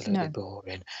 It's absolutely No.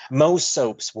 boring. Most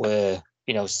soaps were,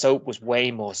 soap was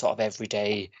way more sort of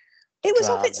everyday It was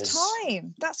of its dramas.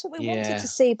 time. That's what we Yeah. wanted to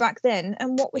see back then,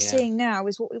 and what we're Yeah. seeing now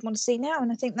is what we want to see now.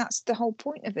 And I think that's the whole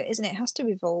point of it, isn't it? It has to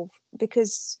evolve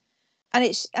because,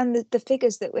 and the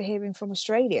figures that we're hearing from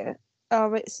Australia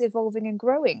are it's evolving and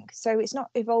growing. So it's not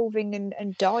evolving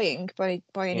and dying by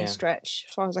any Yeah. stretch,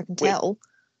 as far as I can Wait. tell.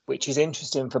 Which is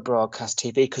interesting for broadcast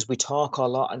TV because we talk a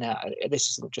lot now. This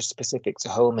isn't just specific to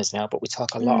Homers now, but we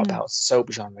talk a lot about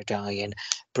soap genre dying.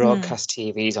 Broadcast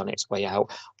TV's on its way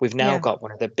out. We've now Yeah. got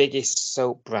one of the biggest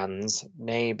soap brands,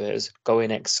 Neighbours,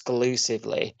 going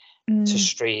exclusively to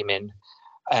streaming.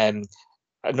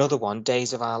 Another one,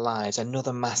 Days of Our Lives,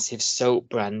 another massive soap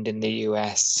brand in the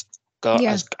US,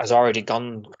 has already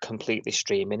gone completely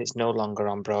streaming. It's no longer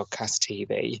on broadcast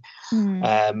TV.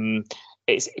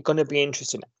 It's going to be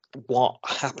interesting what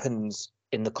happens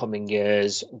in the coming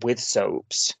years with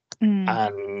soaps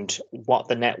and what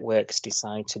the networks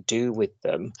decide to do with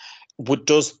them.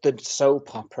 Does the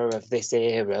soap opera of this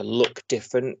era look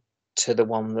different to the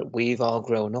one that we've all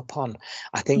grown up on?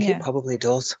 I think it probably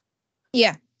does.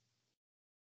 Yeah.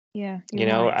 Yeah.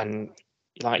 Right. And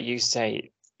like you say,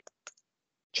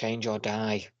 change or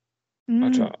die. I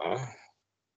don't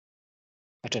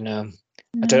know.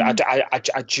 I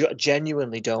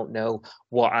genuinely don't know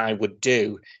what I would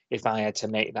do if I had to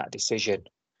make that decision.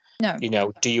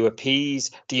 No. Do you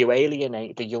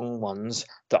alienate the young ones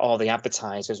that all the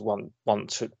advertisers want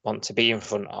to be in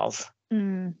front of,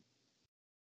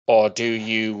 or do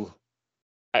you,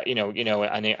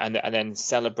 and then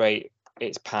celebrate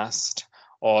its past,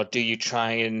 or do you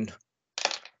try and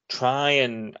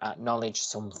acknowledge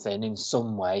something in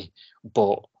some way,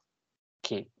 but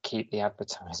keep the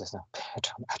advertisers up? I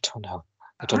don't know.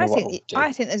 I don't know what I would do.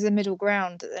 I think there's a middle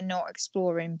ground that they're not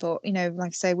exploring, but like I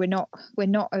say, we're not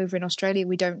over in Australia.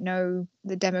 We don't know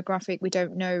the demographic. We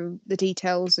don't know the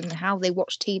details and how they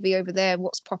watch TV over there.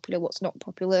 What's popular, what's not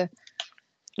popular,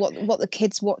 what the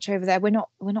kids watch over there. We're not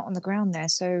on the ground there,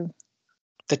 so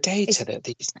the data that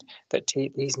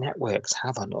these networks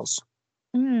have on us.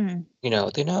 They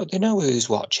know who's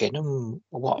watching and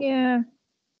what. Yeah.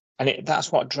 And that's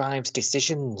what drives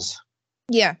decisions.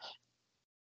 Yeah.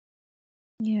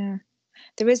 Yeah.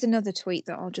 There is another tweet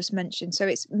that I'll just mention. So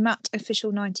it's Matt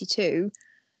Official 92.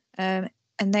 And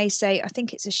they say, I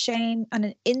think it's a shame and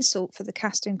an insult for the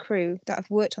cast and crew that have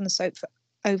worked on the soap for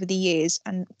over the years,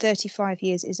 and 35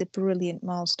 years is a brilliant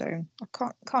milestone. I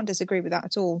can't disagree with that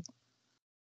at all.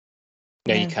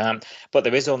 No, you can't. But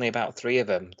there is only about 3 of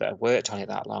them that have worked on it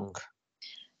that long.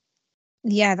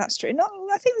 Yeah, that's true. No,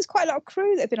 I think there's quite a lot of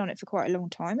crew that have been on it for quite a long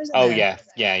time, isn't there? Oh yeah,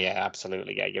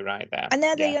 absolutely. Yeah, you're right there. And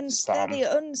they're the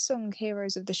unsung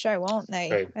heroes of the show, aren't they?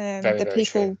 True. The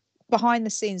people behind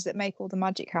the scenes that make all the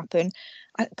magic happen.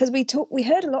 Because we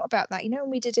heard a lot about that.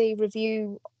 When we did a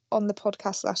review on the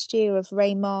podcast last year of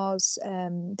Ray Ma's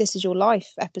This Is Your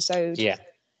Life episode. Yeah.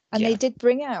 And they did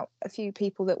bring out a few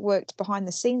people that worked behind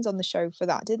the scenes on the show for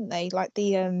that, didn't they? Like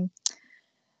the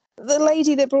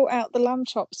lady that brought out the lamb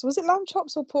chops. Was it lamb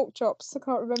chops or pork chops? I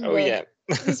can't remember. Oh yeah.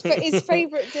 His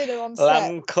favourite dinner on set.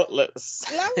 Lamb cutlets.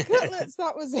 Lamb cutlets,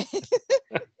 that was it.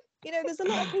 There's a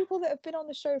lot of people that have been on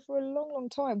the show for a long, long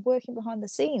time working behind the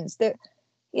scenes that,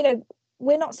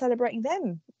 we're not celebrating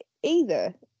them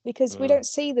either, because we don't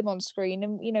see them on screen,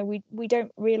 and we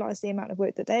don't realise the amount of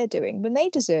work that they're doing when they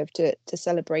deserve to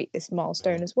celebrate this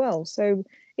milestone as well. So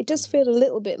it does feel a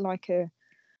little bit like a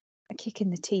kick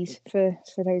in the teeth for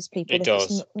those people. It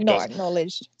does. It's not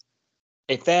acknowledged.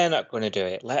 If they're not going to do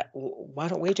it, why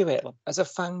don't we do it as a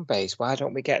fan base? Why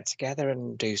don't we get together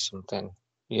and do something?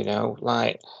 It's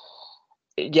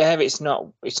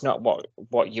not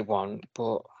what you want,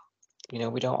 but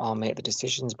we don't all make the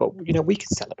decisions, but we can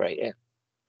celebrate it.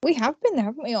 We have been there,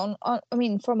 haven't we? I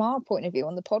mean, from our point of view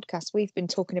on the podcast, we've been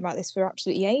talking about this for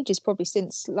absolutely ages. Probably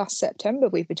since last September,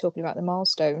 we've been talking about the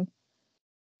milestone.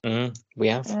 We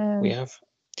have.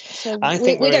 So I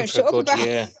think we're in for a good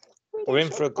year. We're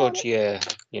in for a good year.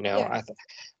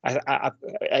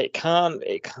 It can't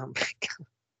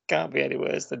be any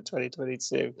worse than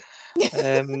 2022.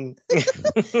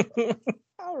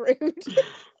 How rude.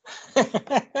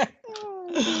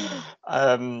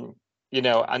 And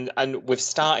we've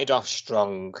started off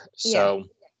strong, so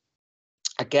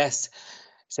I guess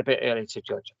it's a bit early to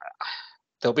judge.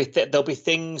 There'll be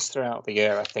things throughout the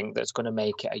year, I think, that's going to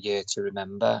make it a year to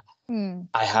remember.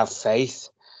 I have faith,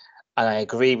 and I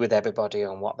agree with everybody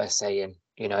on what they're saying.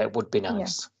 You know, it would be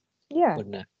nice, Yeah.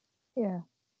 wouldn't it? Yeah.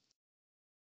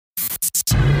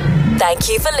 Thank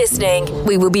you for listening.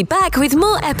 We will be back with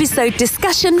more episode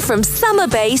discussion from Summer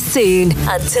Bay soon.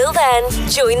 Until then,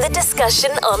 join the discussion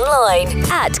online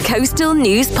at Coastal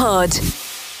News Pod.